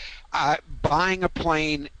 but buying a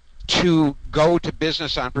plane to go to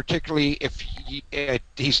business on, particularly if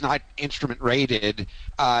he's not instrument rated,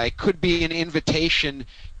 it could be an invitation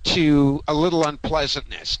to a little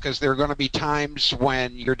unpleasantness, because there are going to be times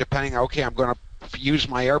when you're depending, okay, I'm going to use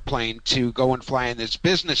my airplane to go and fly in this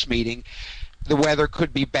business meeting. The weather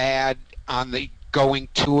could be bad on the going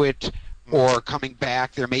to it or coming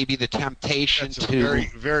back. There may be the temptation That's a very,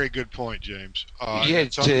 very good point, James.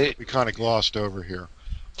 Something we kind of glossed over here.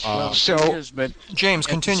 But James,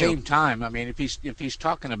 continue. At the same time, I mean, if he's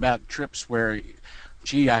talking about trips where,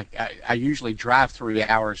 I usually drive 3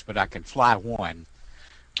 hours, but I can fly one.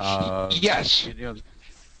 Yes.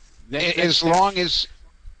 As long as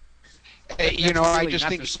I just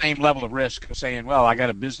think the same level of risk of saying, well, I got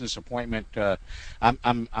a business appointment.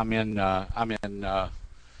 I'm in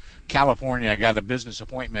California. I got a business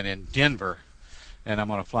appointment in Denver, and I'm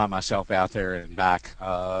going to fly myself out there and back.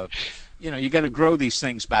 You got to grow these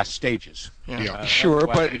things by stages. Sure,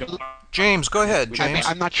 but James, go ahead. James.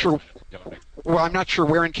 I'm not sure. Well, I'm not sure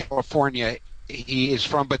where in California he is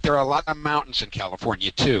from, but there are a lot of mountains in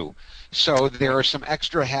California too. So there are some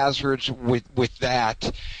extra hazards with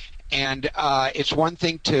that. And it's one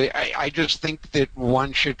thing I just think that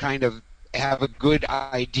one should kind of have a good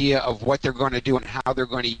idea of what they're going to do and how they're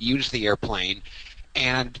going to use the airplane,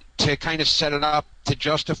 and to kind of set it up to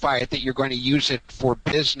justify it that you're going to use it for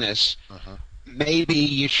business. Maybe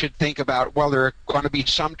you should think about, well, there are going to be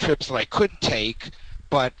some trips that I could take,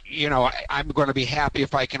 but I'm going to be happy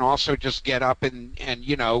if I can also just get up and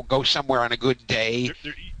go somewhere on a good day.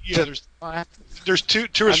 There's two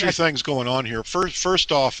or three things going on here.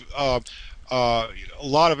 First off, a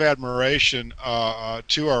lot of admiration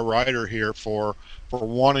to our writer here for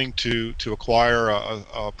wanting to acquire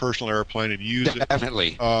a personal airplane and use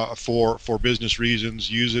Definitely. it for business reasons,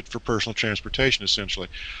 use it for personal transportation, essentially.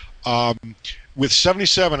 With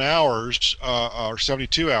 77 hours, or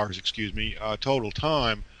 72 hours, excuse me, total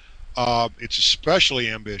time, it's especially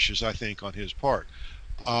ambitious, I think, on his part.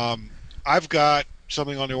 I've got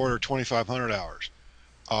something on the order of 2,500 hours.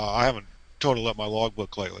 I haven't totaled up my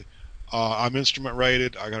logbook lately. I'm instrument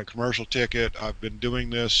rated. I got a commercial ticket. I've been doing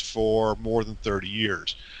this for more than 30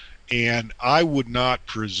 years. And I would not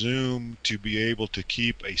presume to be able to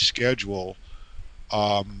keep a schedule,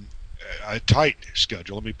 a tight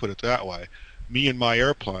schedule, let me put it that way. Me and my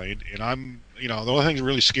airplane, and the only things that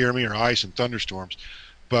really scare me are ice and thunderstorms.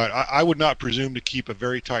 But I would not presume to keep a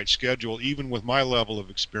very tight schedule, even with my level of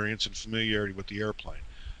experience and familiarity with the airplane.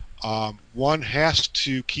 One has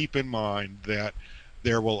to keep in mind that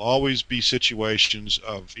there will always be situations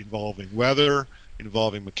involving weather,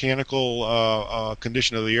 involving mechanical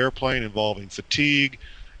condition of the airplane, involving fatigue,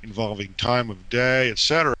 involving time of day,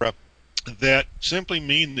 etc., that simply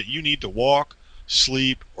mean that you need to walk,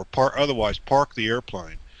 sleep, or otherwise park the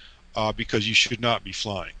airplane because you should not be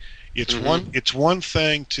flying. It's one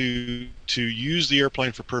thing to use the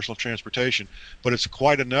airplane for personal transportation, but it's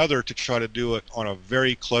quite another to try to do it on a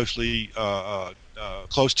very close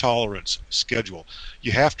tolerance schedule.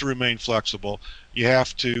 You have to remain flexible. You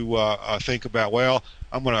have to think about, well,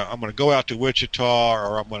 I'm gonna go out to Wichita,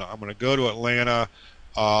 or I'm gonna go to Atlanta.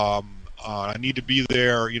 I need to be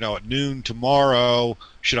there, at noon tomorrow.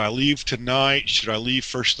 Should I leave tonight? Should I leave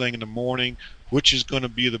first thing in the morning? Which is going to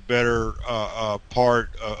be the better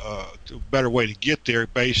better way to get there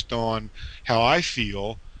based on how I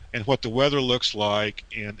feel and what the weather looks like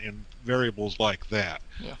and variables like that.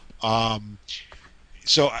 Yeah.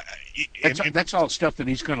 So that's all stuff that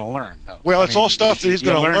he's going to learn, though. Well, it's all stuff that he's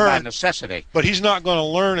going to learn by necessity. But he's not going to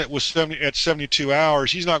learn it with 72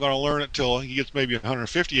 hours. He's not going to learn it till he gets maybe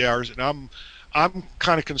 150 hours. And I'm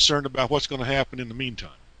kind of concerned about what's going to happen in the meantime.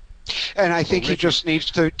 And I think he just needs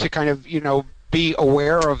to kind of, be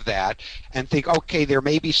aware of that and think, okay, there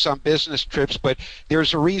may be some business trips, but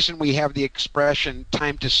there's a reason we have the expression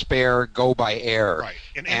 "time to spare, go by air." Right,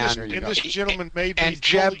 and this gentleman may be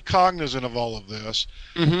totally cognizant of all of this,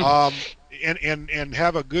 and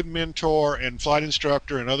have a good mentor and flight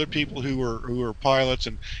instructor and other people who are pilots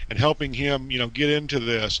and helping him, get into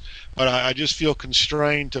this. But I just feel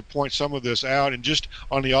constrained to point some of this out, and just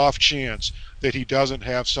on the off chance that he doesn't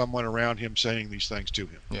have someone around him saying these things to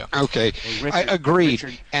him. Yeah. Okay. Well, I agree.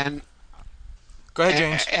 Richard. And go ahead,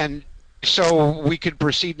 James. And so we could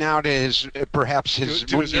proceed now to his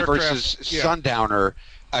Mooney versus Sundowner.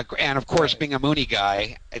 And of course, being a Mooney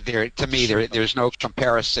guy, there's no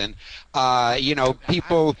comparison.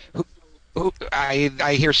 People who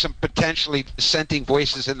I hear some potentially dissenting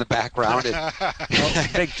voices in the background.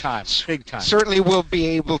 Big time. Certainly, we'll be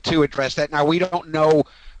able to address that. Now, we don't know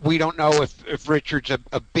if Richard's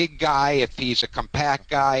a big guy, if he's a compact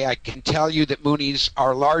guy. I can tell you that Moonies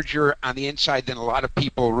are larger on the inside than a lot of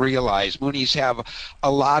people realize. Moonies have a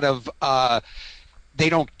lot of they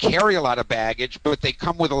don't carry a lot of baggage, but they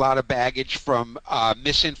come with a lot of baggage from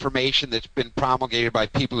misinformation that's been promulgated by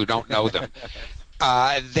people who don't know them.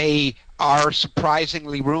 They are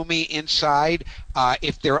surprisingly roomy inside.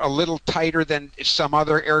 If they're a little tighter than some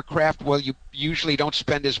other aircraft, well, you usually don't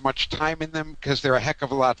spend as much time in them because they're a heck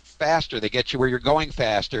of a lot faster. They get you where you're going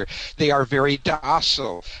faster. They are very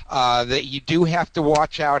docile. That you do have to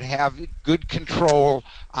watch out, have good control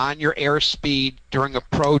on your airspeed during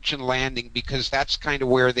approach and landing, because that's kind of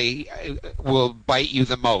where they will bite you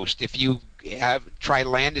the most. If you try to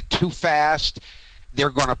land it too fast,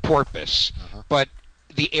 they're going to porpoise. But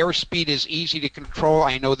the airspeed is easy to control.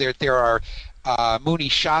 I know that there are Mooney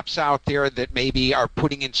shops out there that maybe are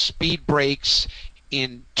putting in speed brakes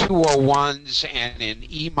in 201s and in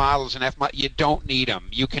E models and F models. You don't need them.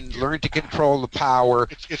 You can learn to control the power.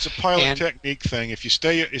 It's a pilot technique thing. If you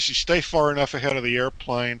stay far enough ahead of the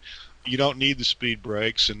airplane, you don't need the speed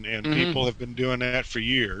brakes, and people have been doing that for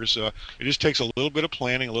years. It just takes a little bit of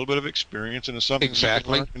planning, a little bit of experience, and it's something you can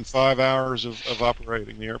learn in 5 hours of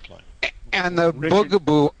operating the airplane. And the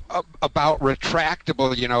boogaboo about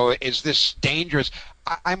retractable, is this dangerous?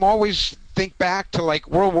 I'm always think back to like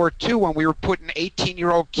World War II when we were putting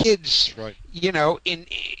 18-year-old kids, in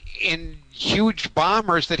huge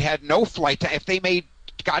bombers that had no flight time. If they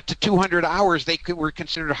got to 200 hours, were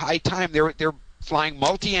considered high time. They're flying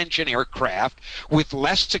multi-engine aircraft with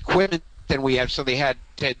less equipment than we have, so they had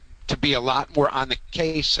to be a lot more on the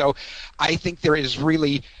case. So I think there is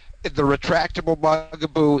really the retractable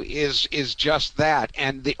bugaboo is just that.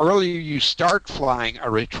 And the earlier you start flying a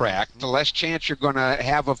retract, the less chance you're going to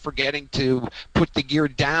have of forgetting to put the gear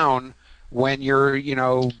down when you're,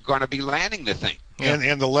 going to be landing the thing.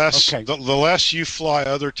 And the less you fly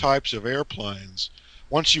other types of airplanes,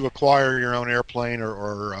 once you acquire your own airplane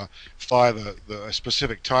or fly the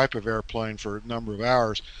specific type of airplane for a number of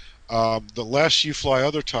hours, the less you fly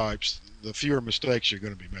other types, the fewer mistakes you're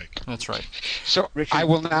going to be making. That's right. So Richard, I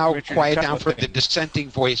will now quiet down for the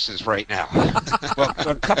dissenting voices right now. Well,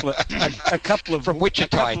 a couple of from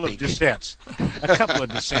Wichita, a couple of dissents. A couple of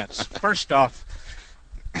dissents. First off,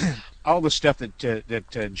 all the stuff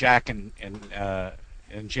that Jack and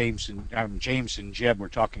James and Jeb were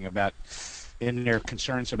talking about in their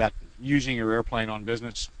concerns about using your airplane on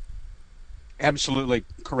business, absolutely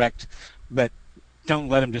correct, but don't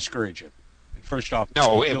let them discourage you. First off,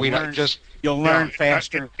 you'll learn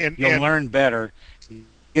faster, you'll learn better,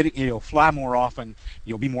 you'll fly more often,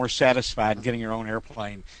 you'll be more satisfied getting your own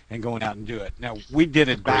airplane and going out and do it. Now, we did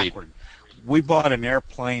it backward. We bought an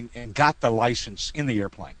airplane and got the license in the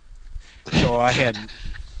airplane. So I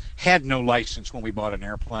had no license when we bought an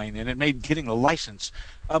airplane, and it made getting a license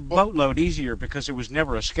a boatload easier because it was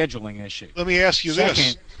never a scheduling issue. Let me ask you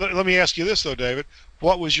this. Let me ask you this, though, David.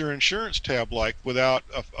 What was your insurance tab like without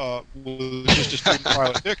with just a student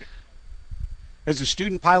pilot ticket? As a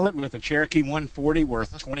student pilot with a Cherokee 140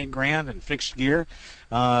 worth $20,000 and fixed gear,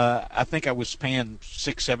 I think I was paying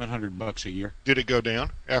 $600-700 a year. Did it go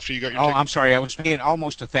down after you got your ticket? I'm sorry. I was paying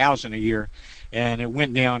almost $1,000 a year, and it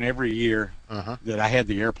went down every year that I had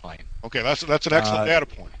the airplane. Okay, that's an excellent data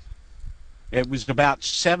point. It was about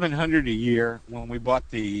 $700 a year when we bought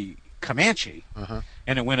the Comanche,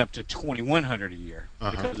 and it went up to $2,100 a year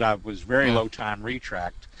because I was very low time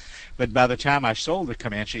retract. But by the time I sold the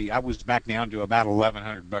Comanche, I was back down to about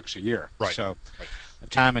 $1,100 a year. Right. So,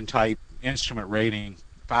 time and type, instrument rating,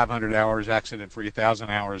 500 hours, accident-free, 1,000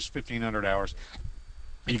 hours, 1,500 hours.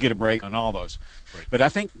 You get a break on all those. Right. But I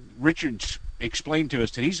think Richard's explained to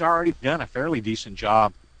us that he's already done a fairly decent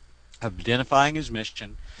job of identifying his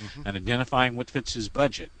mission and identifying what fits his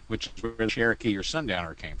budget, which is where the Cherokee or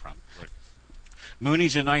Sundowner came from. Right.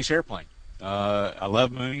 Mooney's a nice airplane. I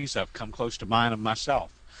love Mooney's. I've come close to buying them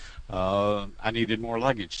myself. I needed more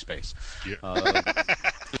luggage space. Yeah.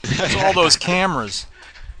 That's all those cameras.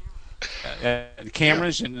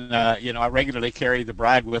 Cameras, and I regularly carry the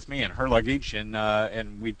bride with me and her luggage,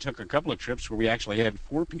 and we took a couple of trips where we actually had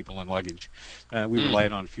 4 people in luggage. We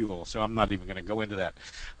relied on fuel, so I'm not even going to go into that.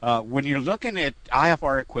 When you're looking at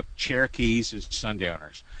IFR-equipped Cherokees and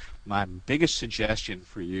Sundowners, my biggest suggestion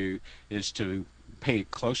for you is to pay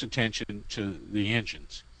close attention to the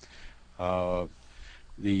engines.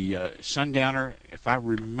 The Sundowner, if I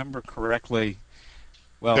remember correctly,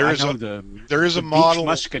 well, there is a model. Beech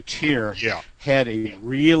Musketeer had a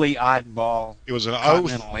really oddball. It was an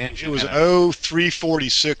Continental engine. It was an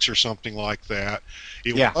 0346 or something like that.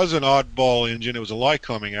 It was an oddball engine. It was a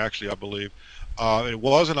Lycoming, actually, I believe. It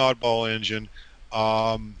was an oddball engine.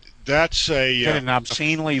 That's had an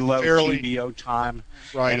obscenely low TBO time,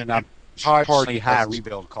 right? And an obscenely high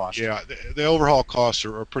rebuild cost. Yeah, the overhaul costs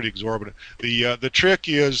are pretty exorbitant. The trick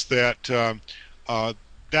is that.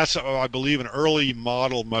 That's, I believe, an early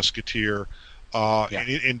model Musketeer, and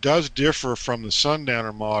it does differ from the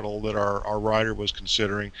Sundowner model that our writer was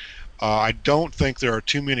considering. I don't think there are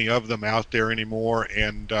too many of them out there anymore,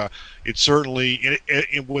 and it's certainly,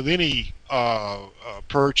 with any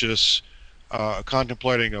purchase,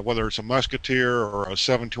 contemplating whether it's a Musketeer or a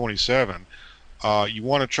 727, you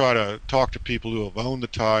want to try to talk to people who have owned the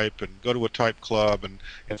type and go to a type club and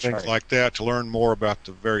things like that to learn more about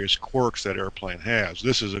the various quirks that airplane has.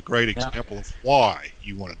 This is a great example of why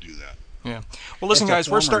you want to do that. Yeah. Well, listen, guys,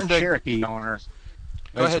 we're starting to... Cherokee owner.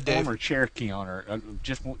 Go ahead, Dave. Former Cherokee owner.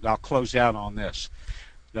 I'll close out on this.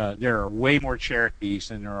 There are way more Cherokees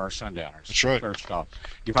than there are Sundowners. That's right. First off,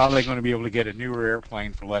 you're probably going to be able to get a newer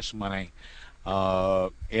airplane for less money.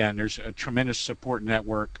 And there's a tremendous support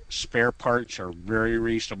network. Spare parts are very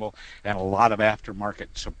reasonable, and a lot of aftermarket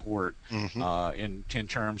support in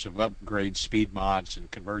terms of upgrades, speed mods,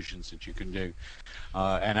 and conversions that you can do.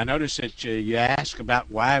 And I noticed that you asked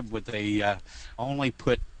about why would they only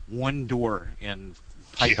put one door in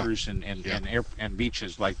Pipers and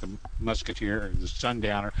Beaches like the Musketeer or the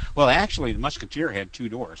Sundowner. Well, actually, the Musketeer had 2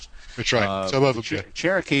 doors. That's right. Some of them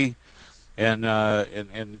Cherokee. And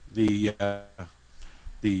the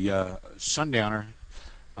Sundowner,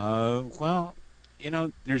 well,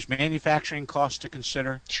 there's manufacturing costs to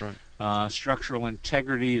consider. That's right. Structural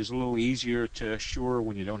integrity is a little easier to assure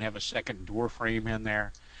when you don't have a second door frame in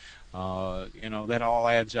there. That all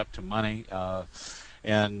adds up to money.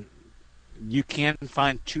 And you can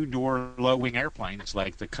find 2-door low-wing airplanes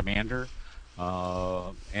like the Commander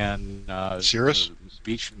and Cirrus,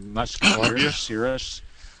 Beech Musketeer, Cirrus.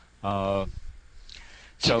 So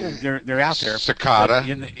they're out there. Cicada.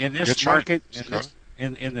 In this market,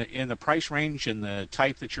 in the price range and the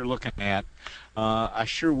type that you're looking at, I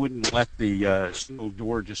sure wouldn't let the single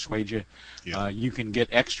door dissuade you. Yeah. You can get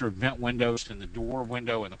extra vent windows in the door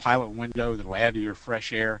window and the pilot window that'll add to your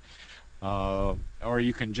fresh air. Or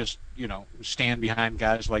you can just, stand behind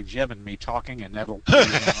guys like Jeb and me talking, and that'll put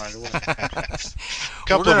you in right away.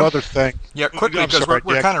 Couple of other things. Yeah, quickly, because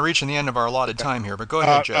we're kind of reaching the end of our allotted time here, but go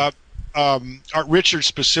ahead, Jeb. Richard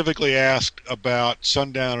specifically asked about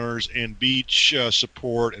Sundowners and Beech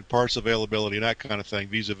support and parts availability and that kind of thing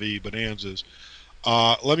vis-a-vis Bonanzas.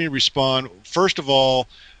 Let me respond. First of all,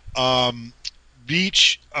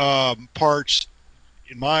 Beech parts,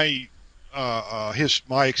 in my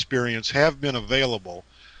experience, have been available.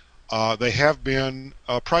 They have been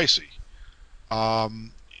pricey.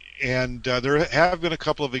 And there have been a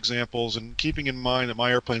couple of examples, and keeping in mind that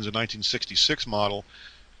my airplane's a 1966 model,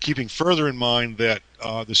 keeping further in mind that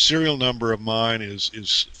the serial number of mine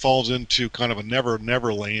falls into kind of a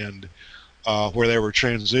never land, where they were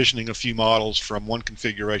transitioning a few models from one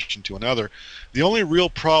configuration to another. The only real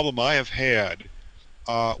problem I have had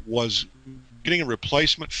was getting a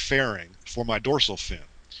replacement fairing for my dorsal fin.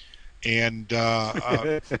 And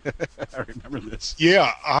I remember this.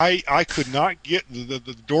 Yeah, I could not get the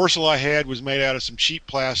dorsal I had was made out of some cheap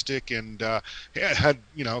plastic and had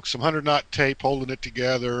some 100-knot tape holding it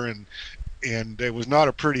together, and it was not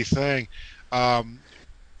a pretty thing.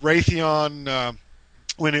 Raytheon,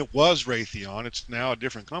 when it was Raytheon, it's now a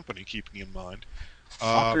different company. Keeping in mind,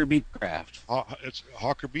 Hawker Beechcraft. It's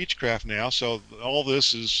Hawker Beechcraft now. So all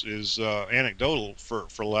this is anecdotal,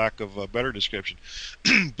 for lack of a better description.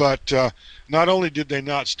 But not only did they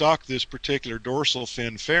not stock this particular dorsal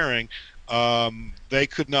fin fairing, they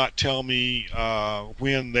could not tell me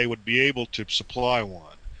when they would be able to supply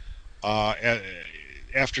one.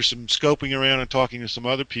 After some scoping around and talking to some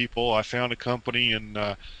other people, I found a company in,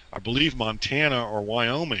 I believe, Montana or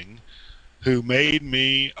Wyoming, who made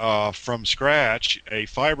me from scratch a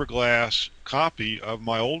fiberglass copy of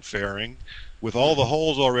my old fairing with all the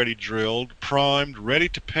holes already drilled, primed, ready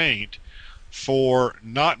to paint for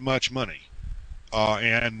not much money.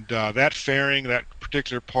 And that fairing, that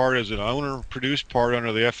particular part, is an owner-produced part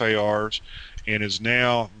under the FARs, and is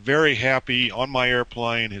now very happy on my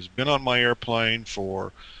airplane, has been on my airplane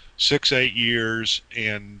for 6-8 years,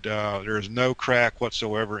 and there is no crack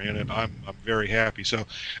whatsoever in it. I'm very happy. So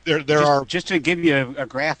just to give you a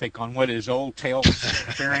graphic on what his old tail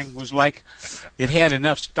fairing was like, it had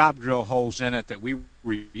enough stop drill holes in it that we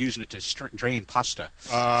were using it to drain pasta.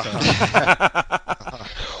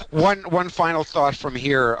 One final thought from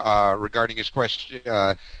here regarding his question,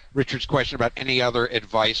 Richard's question about any other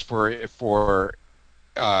advice for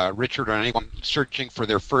Richard or anyone searching for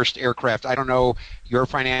their first aircraft. I don't know your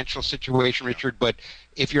financial situation, Richard, but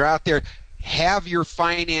if you're out there, have your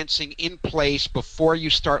financing in place before you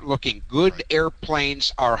start looking. Good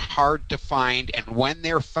airplanes are hard to find, and when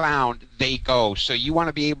they're found, they go. So you want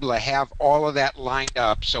to be able to have all of that lined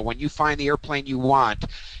up, so when you find the airplane you want,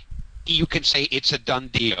 you can say it's a done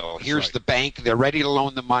deal. Here's the bank. They're ready to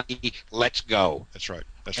loan the money. Let's go. That's right.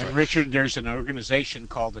 And Richard, there's an organization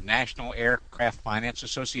called the National Aircraft Finance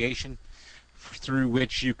Association, through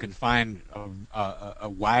which you can find a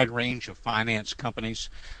wide range of finance companies,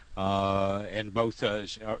 and both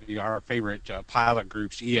our favorite pilot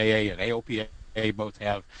groups, EAA and AOPA, both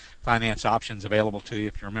have finance options available to you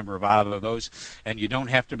if you're a member of either of those. And you don't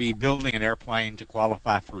have to be building an airplane to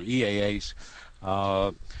qualify for EAAs.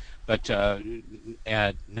 But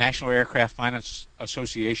at National Aircraft Finance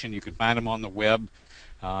Association, you can find them on the web.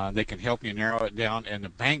 They can help you narrow it down, and the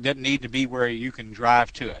bank doesn't need to be where you can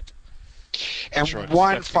drive to it. And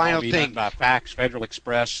one final thing, by fax, Federal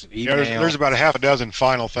Express, email. Yeah, there's about a half a dozen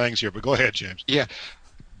final things here, but go ahead, James. Yeah.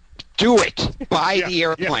 Do it. Buy the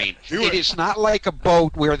airplane. It is not like a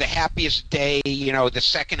boat where the happiest day, the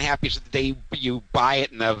second happiest day you buy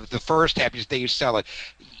it, and the first happiest day you sell it.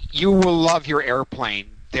 You will love your airplane.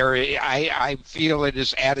 I feel it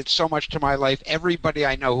has added so much to my life. Everybody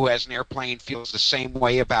I know who has an airplane feels the same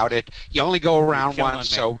way about it. You only go around once,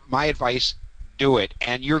 so my advice, do it.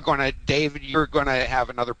 And David, you're going to have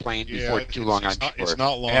another plane before too long, I'm sure. It's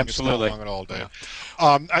not long. Absolutely. It's not long at all, Dave.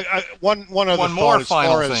 Yeah. One more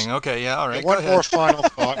final thing. Okay, yeah, all right. One more final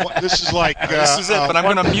thought. This is like this is it, but I'm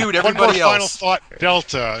going to mute everybody one more else. Final thought,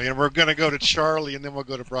 Delta. We're going to go to Charlie, and then we'll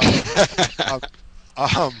go to Bravo.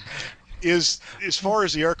 Is as far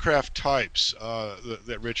as the aircraft types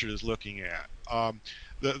that Richard is looking at,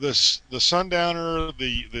 the Sundowner,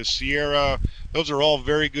 the Sierra, those are all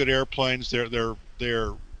very good airplanes. They're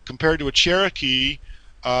compared to a Cherokee,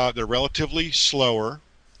 they're relatively slower.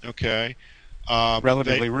 Okay,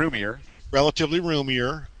 relatively roomier. Relatively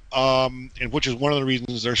roomier, and which is one of the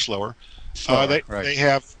reasons they're slower. They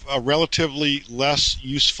have a relatively less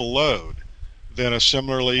useful load than a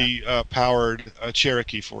similarly powered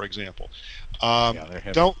Cherokee, for example.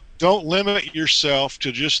 Don't limit yourself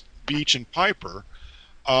to just Beech and Piper.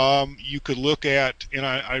 You could look at, and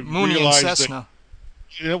I Mooney realize and Cessna.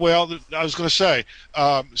 Well, I was going to say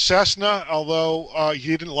Cessna, although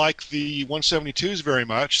he didn't like the 172s very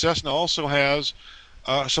much, Cessna also has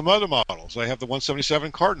some other models. They have the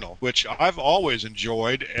 177 Cardinal, which I've always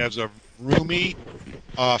enjoyed as a roomy,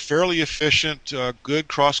 fairly efficient, good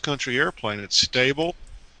cross-country airplane. It's stable.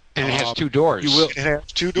 And it has two doors. It has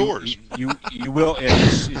two doors. You will.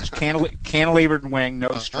 It's cantilevered wing, no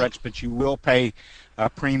struts, but you will pay a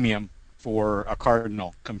premium for a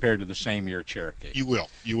Cardinal compared to the same year Cherokee. You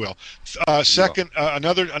will. Second,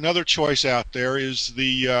 another choice out there is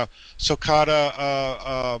the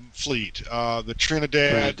Socata fleet, the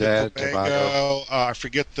Trinidad, the Tobago. I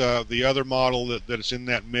forget the other model that is in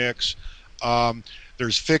that mix.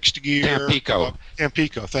 There's fixed gear.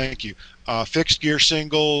 Tampico, thank you. Fixed gear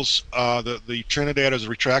singles. The Trinidad is a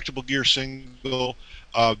retractable gear single.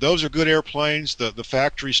 Those are good airplanes. The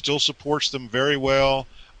factory still supports them very well.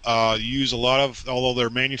 Use a lot of, although they're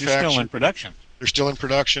manufactured. They're still in production. They're still in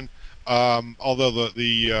production. Although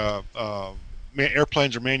the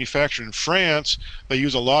airplanes are manufactured in France, they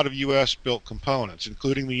use a lot of U.S. built components,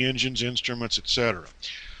 including the engines, instruments, etc.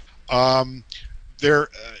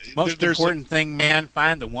 Most important thing, man,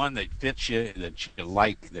 find the one that fits you, that you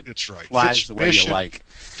like, that that's right. flies the way you like.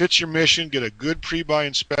 Fits your mission. Get a good pre-buy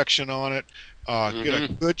inspection on it. Get a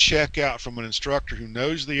good checkout from an instructor who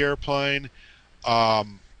knows the airplane.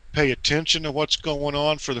 Pay attention to what's going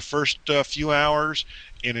on for the first few hours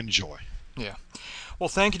and enjoy. Yeah. Well,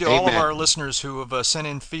 thank you to all of our listeners who have sent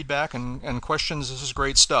in feedback and questions. This is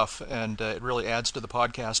great stuff, and it really adds to the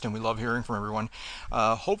podcast, and we love hearing from everyone.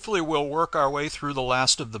 Hopefully we'll work our way through the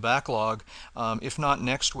last of the backlog, if not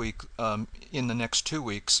next week, in the next 2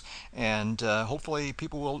 weeks, and hopefully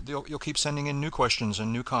you'll keep sending in new questions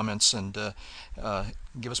and new comments, and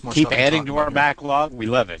give us more stuff. Keep adding to our backlog. We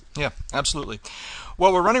love it. Yeah, absolutely.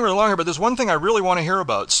 Well, we're running really long here, but there's one thing I really want to hear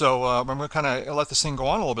about, so I'm going to kind of let this thing go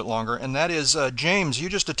on a little bit longer, and that is, James, you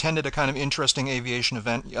just attended a kind of interesting aviation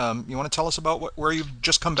event. You want to tell us about where you've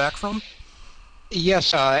just come back from?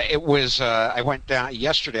 Yes, it was, I went down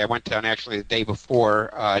yesterday. I went down actually the day before,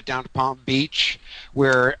 down to Palm Beach,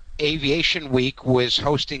 where Aviation Week was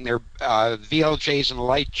hosting their VLJs and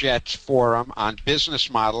Light Jets Forum on business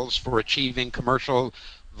models for achieving commercial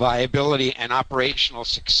viability and operational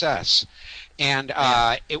success. And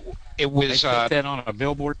it was... They put that on a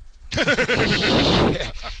billboard?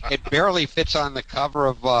 It barely fits on the cover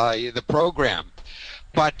of the program.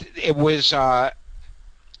 But it was, I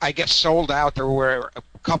guess, sold out. There were a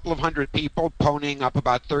couple of hundred people ponying up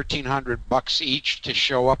about $1,300 each to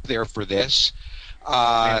show up there for this.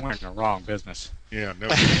 Man, we're in the wrong business. Yeah, no.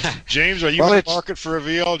 James, are you in the market for a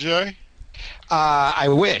VLJ? I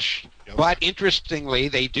wish. But interestingly,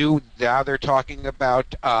 they're talking about,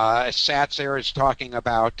 SatSair is talking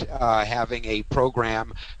about having a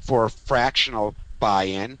program for fractional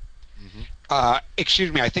buy-in.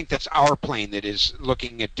 Excuse me, I think that's our plane that is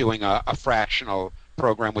looking at doing a fractional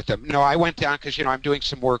program with them. No, I went down because, I'm doing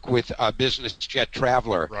some work with Business Jet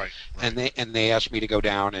Traveler. Right. And they asked me to go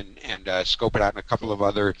down and scope it out, and a couple of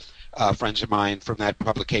other friends of mine from that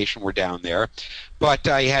publication were down there. But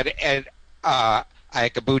I had Ed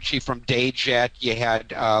Iacobucci from Dayjet. You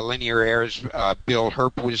had Linear Air's Bill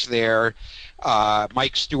Herp was there.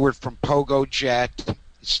 Mike Stewart from Pogo Jet.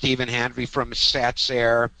 Stephen Hanvey from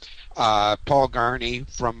SatSair. Paul Garney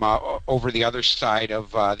from over the other side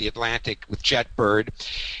of the Atlantic with JetBird.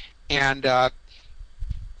 And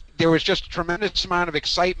there was just a tremendous amount of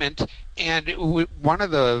excitement, and one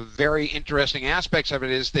of the very interesting aspects of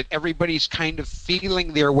it is that everybody's kind of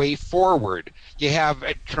feeling their way forward. You have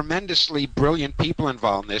tremendously brilliant people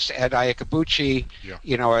involved in this. Ed Iacobucci,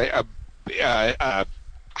 a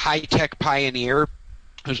high-tech pioneer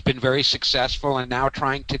who's been very successful and now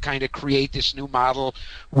trying to kind of create this new model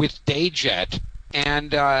with Dayjet.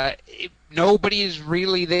 And nobody is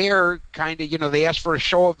really there, kind of, they ask for a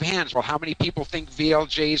show of hands. Well, how many people think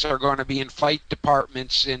VLJs are going to be in flight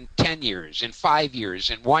departments in 10 years, in 5 years,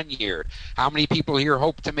 in 1 year? How many people here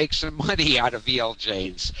hope to make some money out of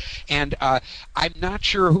VLJs? And I'm not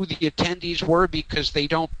sure who the attendees were because they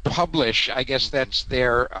don't publish. I guess that's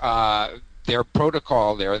their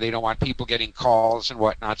protocol there. They don't want people getting calls and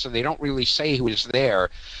whatnot, so they don't really say who is there.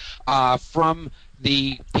 From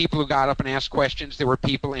the people who got up and asked questions, there were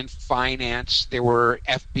people in finance, there were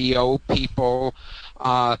FBO people,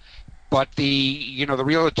 but the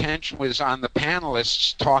real attention was on the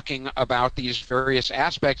panelists talking about these various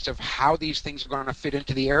aspects of how these things are going to fit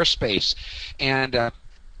into the airspace. And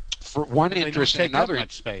for one interest in another,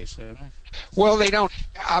 much space. Well, they don't,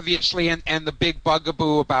 obviously, and the big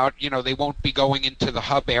bugaboo about, they won't be going into the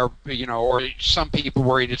hub air, or some people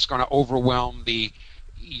worried it's going to overwhelm the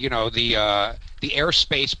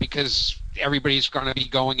airspace because everybody's going to be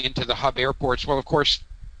going into the hub airports. Well, of course,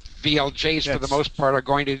 VLJs for the most part are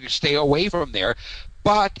going to stay away from there.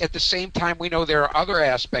 But at the same time, we know there are other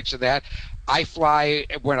aspects of that. I fly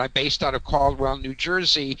when I'm based out of Caldwell, New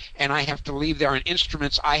Jersey, and I have to leave there on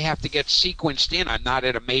instruments. I have to get sequenced in. I'm not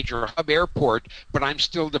at a major hub airport, but I'm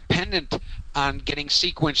still dependent on getting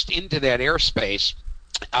sequenced into that airspace.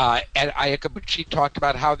 Ed Iacobucci talked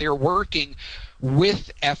about how they're working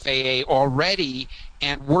with FAA already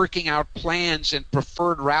and working out plans and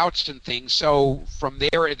preferred routes and things. So from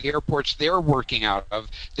there at the airports they're working out of,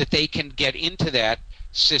 that they can get into that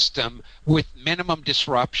system with minimum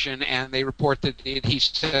disruption. And they report that he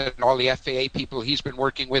said all the FAA people he's been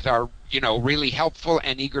working with are, really helpful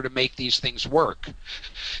and eager to make these things work.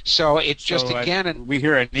 So it's just we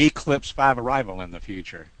hear an Eclipse 5 arrival in the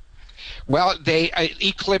future. Well,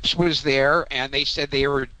 Eclipse was there, and they said they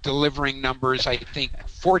were delivering numbers, I think,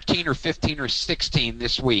 14 or 15 or 16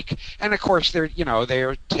 this week. And of course, they're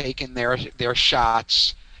taking their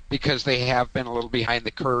shots because they have been a little behind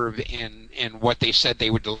the curve in what they said they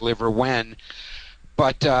would deliver when.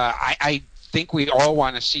 But I think we all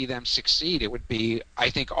want to see them succeed. It would be, I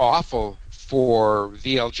think, awful for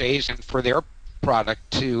VLJs and for their product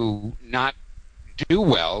to not do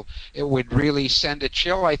well. It would really send a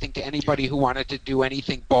chill, I think, to anybody who wanted to do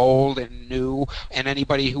anything bold and new, and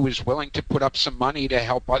anybody who was willing to put up some money to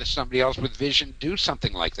help somebody else with vision do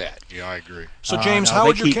something like that. Yeah, I agree. So, James, how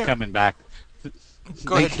would you keep coming back?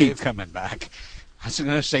 Go ahead, keep Dave. coming back. I was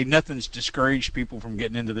going to say nothing's discouraged people from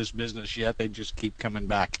getting into this business yet. They just keep coming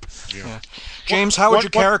back. Yeah. James, how would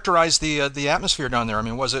you characterize the atmosphere down there? I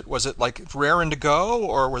mean, was it like raring to go,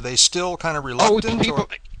 or were they still kind of reluctant?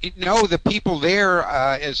 The people there,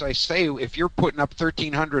 as I say, if you're putting up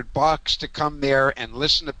 $1,300 to come there and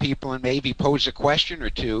listen to people and maybe pose a question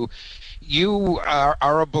or two, you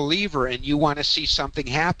are a believer and you want to see something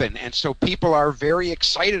happen. And so people are very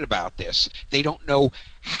excited about this. They don't know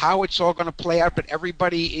how it's all going to play out, but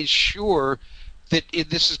everybody is sure that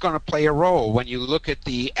this is going to play a role. When you look at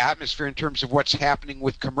the atmosphere in terms of what's happening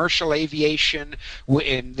with commercial aviation,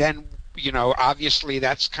 and then, obviously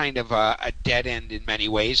that's kind of a dead end in many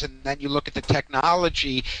ways. And then you look at the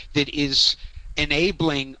technology that is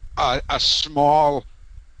enabling a small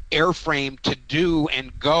airframe to do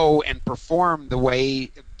and go and perform the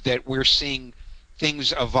way that we're seeing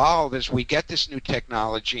things evolve as we get this new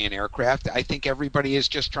technology in aircraft. I think everybody is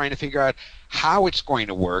just trying to figure out how it's going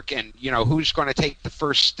to work, and who's going to take the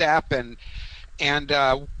first step, and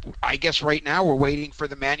I guess right now we're waiting for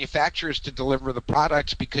the manufacturers to deliver the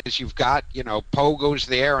products, because you've got, Pogo's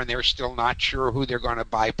there and they're still not sure who they're going to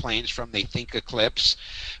buy planes from. They think Eclipse.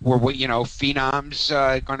 Phenom's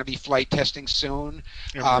going to be flight testing soon.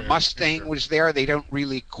 Mustang was there. They don't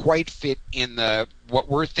really quite fit in what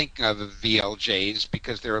we're thinking of the VLJs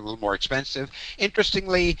because they're a little more expensive.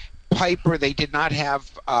 Interestingly, Piper, they did not have,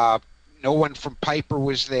 no one from Piper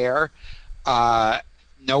was there.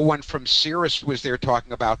 No one from Cirrus was there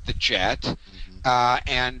talking about the jet,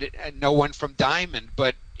 and no one from Diamond.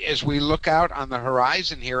 But as we look out on the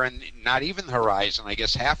horizon here, and not even the horizon, I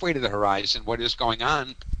guess halfway to the horizon, what is going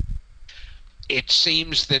on, it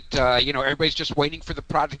seems that everybody's just waiting for the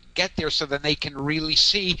product to get there so then they can really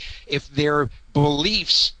see if their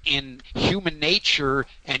beliefs in human nature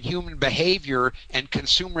and human behavior and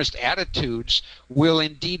consumerist attitudes will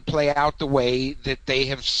indeed play out the way that they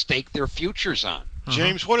have staked their futures on.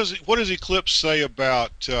 James, what does Eclipse say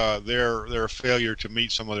about their failure to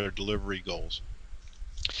meet some of their delivery goals?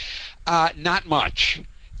 Not much.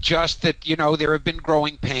 Just that, there have been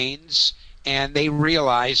growing pains, and they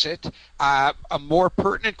realize it. A more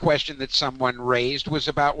pertinent question that someone raised was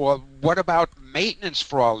about, well, what about maintenance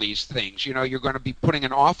for all these things? You're going to be putting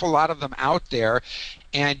an awful lot of them out there,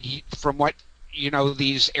 and from what,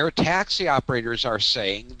 these air taxi operators are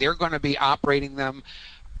saying, they're going to be operating them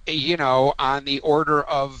on the order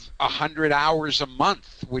of 100 hours a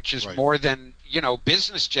month, which is more than,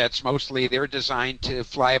 business jets. Mostly they're designed to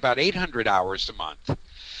fly about 800 hours a month.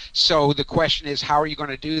 So the question is, how are you going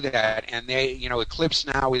to do that? And they, Eclipse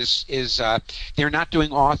now is they're not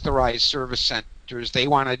doing authorized service centers. They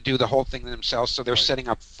want to do the whole thing themselves. So they're setting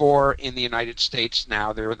up 4 in the United States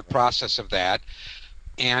now. They're in the process of that.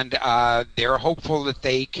 And they're hopeful that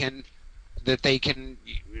they can,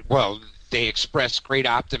 well, they express great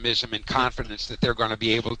optimism and confidence that they're going to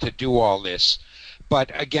be able to do all this. But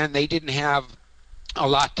again, they didn't have a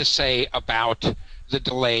lot to say about the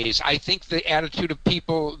delays. I think the attitude of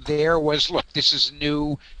people there was, look, this is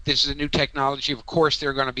new. This is a new technology. Of course, there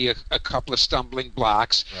are going to be a couple of stumbling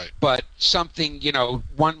blocks, but something,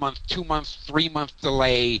 1 month, 2 months, 3 month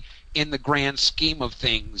delay in the grand scheme of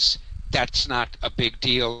things, that's not a big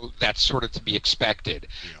deal. That's sort of to be expected.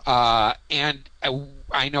 And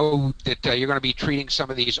I know that you're going to be treating some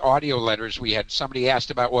of these audio letters. We had somebody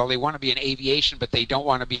asked about, well, they want to be in aviation, but they don't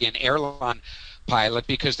want to be an airline pilot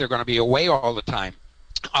because they're going to be away all the time.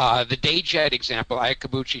 The Dayjet example,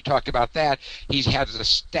 Iacobucci talked about that. He has a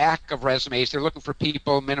stack of resumes. They're looking for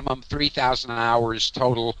people, minimum 3,000 hours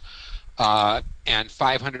total, and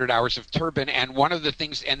 500 hours of turbine. And one of the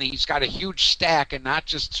things, and he's got a huge stack, and not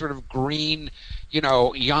just sort of green,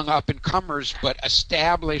 young up-and-comers, but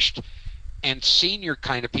established and senior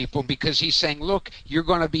kind of people, because he's saying, look, you're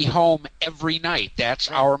going to be home every night. That's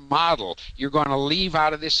our model. You're going to leave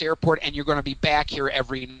out of this airport and you're going to be back here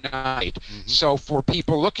every night. So for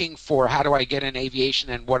people looking for how do I get in aviation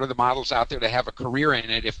and what are the models out there to have a career in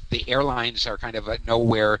it, if the airlines are kind of a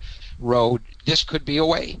nowhere road, this could be a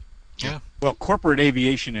way. Yeah. Well, corporate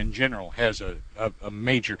aviation in general has a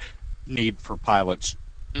major need for pilots.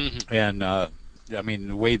 And I mean,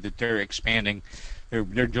 the way that they're expanding,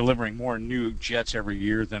 they're delivering more new jets every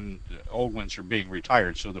year than the old ones are being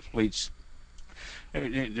retired. So the fleets,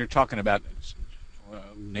 they're talking about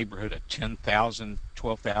neighborhood of 10,000,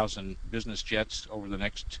 12,000 business jets over the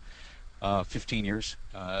next 15 years,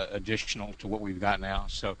 additional to what we've got now.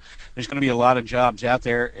 So there's going to be a lot of jobs out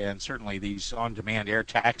there, and certainly these on-demand air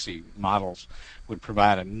taxi models would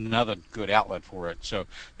provide another good outlet for it. So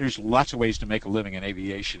there's lots of ways to make a living in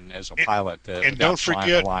aviation as a pilot. And don't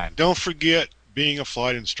forget being a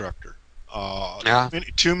flight instructor.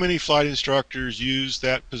 Too many flight instructors use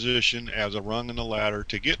that position as a rung in the ladder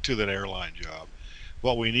to get to that airline job.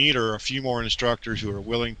 What we need are a few more instructors who are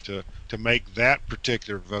willing to make that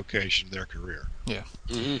particular vocation their career. Yeah.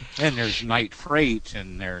 Mm-hmm. And there's night freight,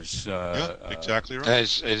 and there's exactly right.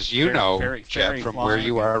 As you know, Jeff, from where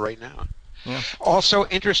you are right now. Yeah. Also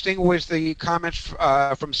interesting was the comments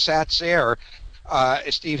from SATS Air,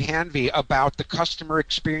 Steve Hanvey, about the customer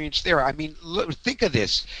experience there. I mean, think of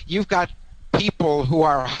this. You've got people who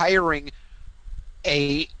are hiring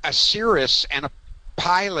a Cirrus and a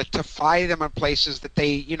pilot to fly them in places that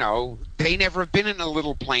they never have been in a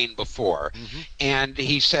little plane before. Mm-hmm. And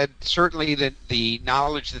he said certainly that the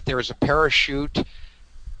knowledge that there is a parachute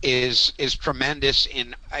is tremendous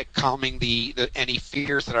in calming the any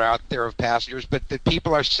fears that are out there of passengers, but that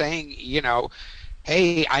people are saying,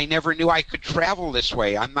 hey, I never knew I could travel this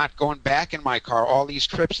way. I'm not going back in my car. All these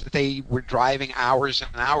trips that they were driving hours and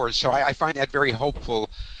hours. So I find that very hopeful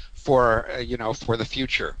for the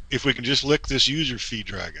future. If we can just lick this user fee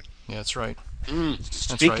dragon. Yeah, that's right.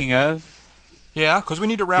 Speaking of, yeah, because we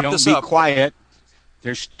need to wrap this up. Be quiet.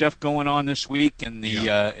 There's stuff going on this week in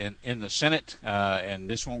the in the Senate, and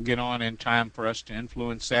this won't get on in time for us to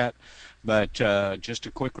influence that. But just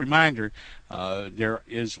a quick reminder, there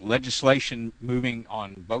is legislation moving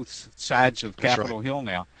on both sides of Capitol Hill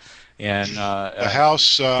now, and the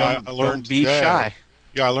House. I learned don't be shy.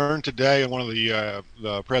 Yeah, I learned today in one of the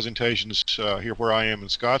presentations here where I am in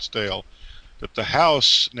Scottsdale that the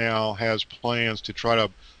House now has plans to try to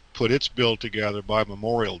put its bill together by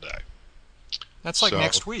Memorial Day. That's like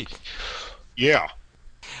next week. Yeah.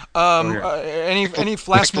 Any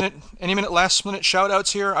last minute shout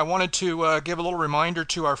outs here? I wanted to give a little reminder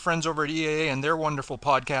to our friends over at EAA and their wonderful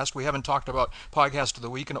podcast. We haven't talked about podcast of the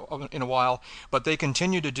week in a while, but they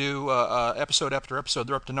continue to do episode after episode.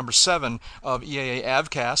 They're up to number 7 of EAA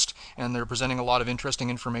AvCast, and they're presenting a lot of interesting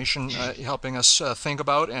information, helping us think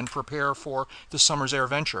about and prepare for this summer's air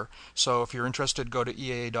venture. So if you're interested, go to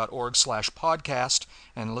eaa.org/podcast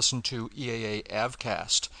and listen to EAA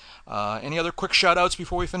AvCast. Any other quick shout-outs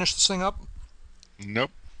before we finish this thing up?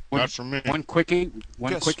 Nope, not from me. One quickie.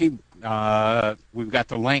 We've got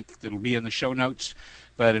the link that'll be in the show notes,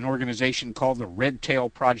 but an organization called the Red Tail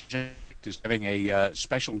Project is having a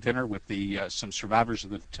special dinner with some survivors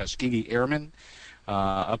of the Tuskegee Airmen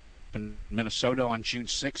up in Minnesota on June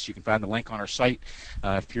 6th. You can find the link on our site.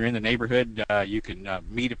 If you're in the neighborhood, you can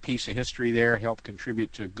meet a piece of history there, help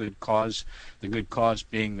contribute to a good cause, the good cause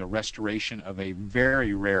being the restoration of a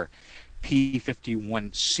very rare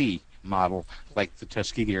P-51C model like the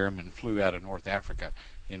Tuskegee Airmen flew out of North Africa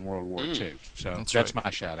in World War II. So that's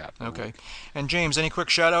my shout-out. Okay. And James, any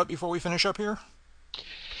quick shout-out before we finish up here?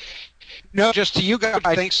 No, just to you guys.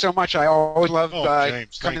 Thanks so much. I always love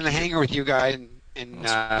coming in the hangar with you guys and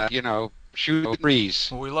shoot breeze.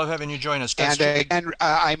 Well, we love having you join us. And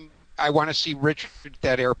I want to see Richard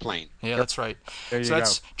that airplane. Yeah, that's right. So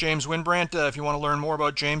that's James Winbrandt. If you want to learn more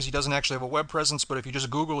about James, he doesn't actually have a web presence, but if you just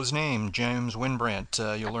Google his name, James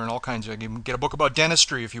Winbrandt, you'll learn all kinds of. You can get a book about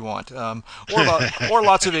dentistry if you want, or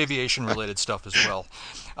lots of aviation-related stuff as well.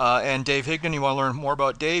 And Dave Higdon, you want to learn more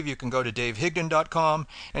about Dave, you can go to davehigdon.com.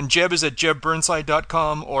 And Jeb is at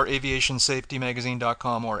jebburnside.com or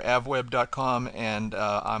aviationsafetymagazine.com or avweb.com. And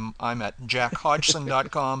I'm at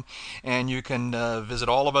jackhodgson.com. And you can visit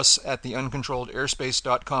all of us at the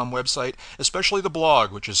uncontrolledairspace.com website, especially the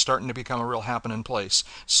blog, which is starting to become a real happening place.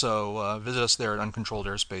 So visit us there at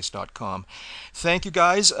uncontrolledairspace.com. Thank you,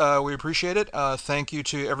 guys. We appreciate it. Thank you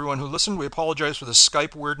to everyone who listened. We apologize for the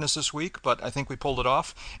Skype weirdness this week, but I think we pulled it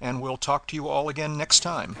off. And we'll talk to you all again next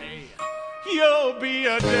time. Hey, you'll be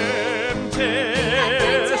a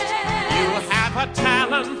dentist. You have a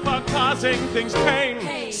talent for causing things pain.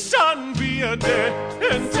 Hey. Son, be a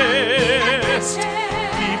dentist.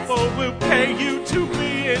 People will pay you to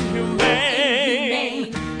be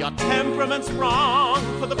inhumane. Your temperament's wrong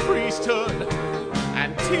for the priesthood,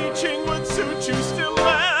 and teaching would suit you still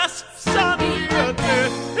less. Son, be a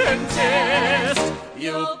dentist.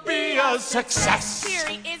 You'll be a success. Here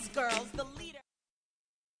he is, girls. The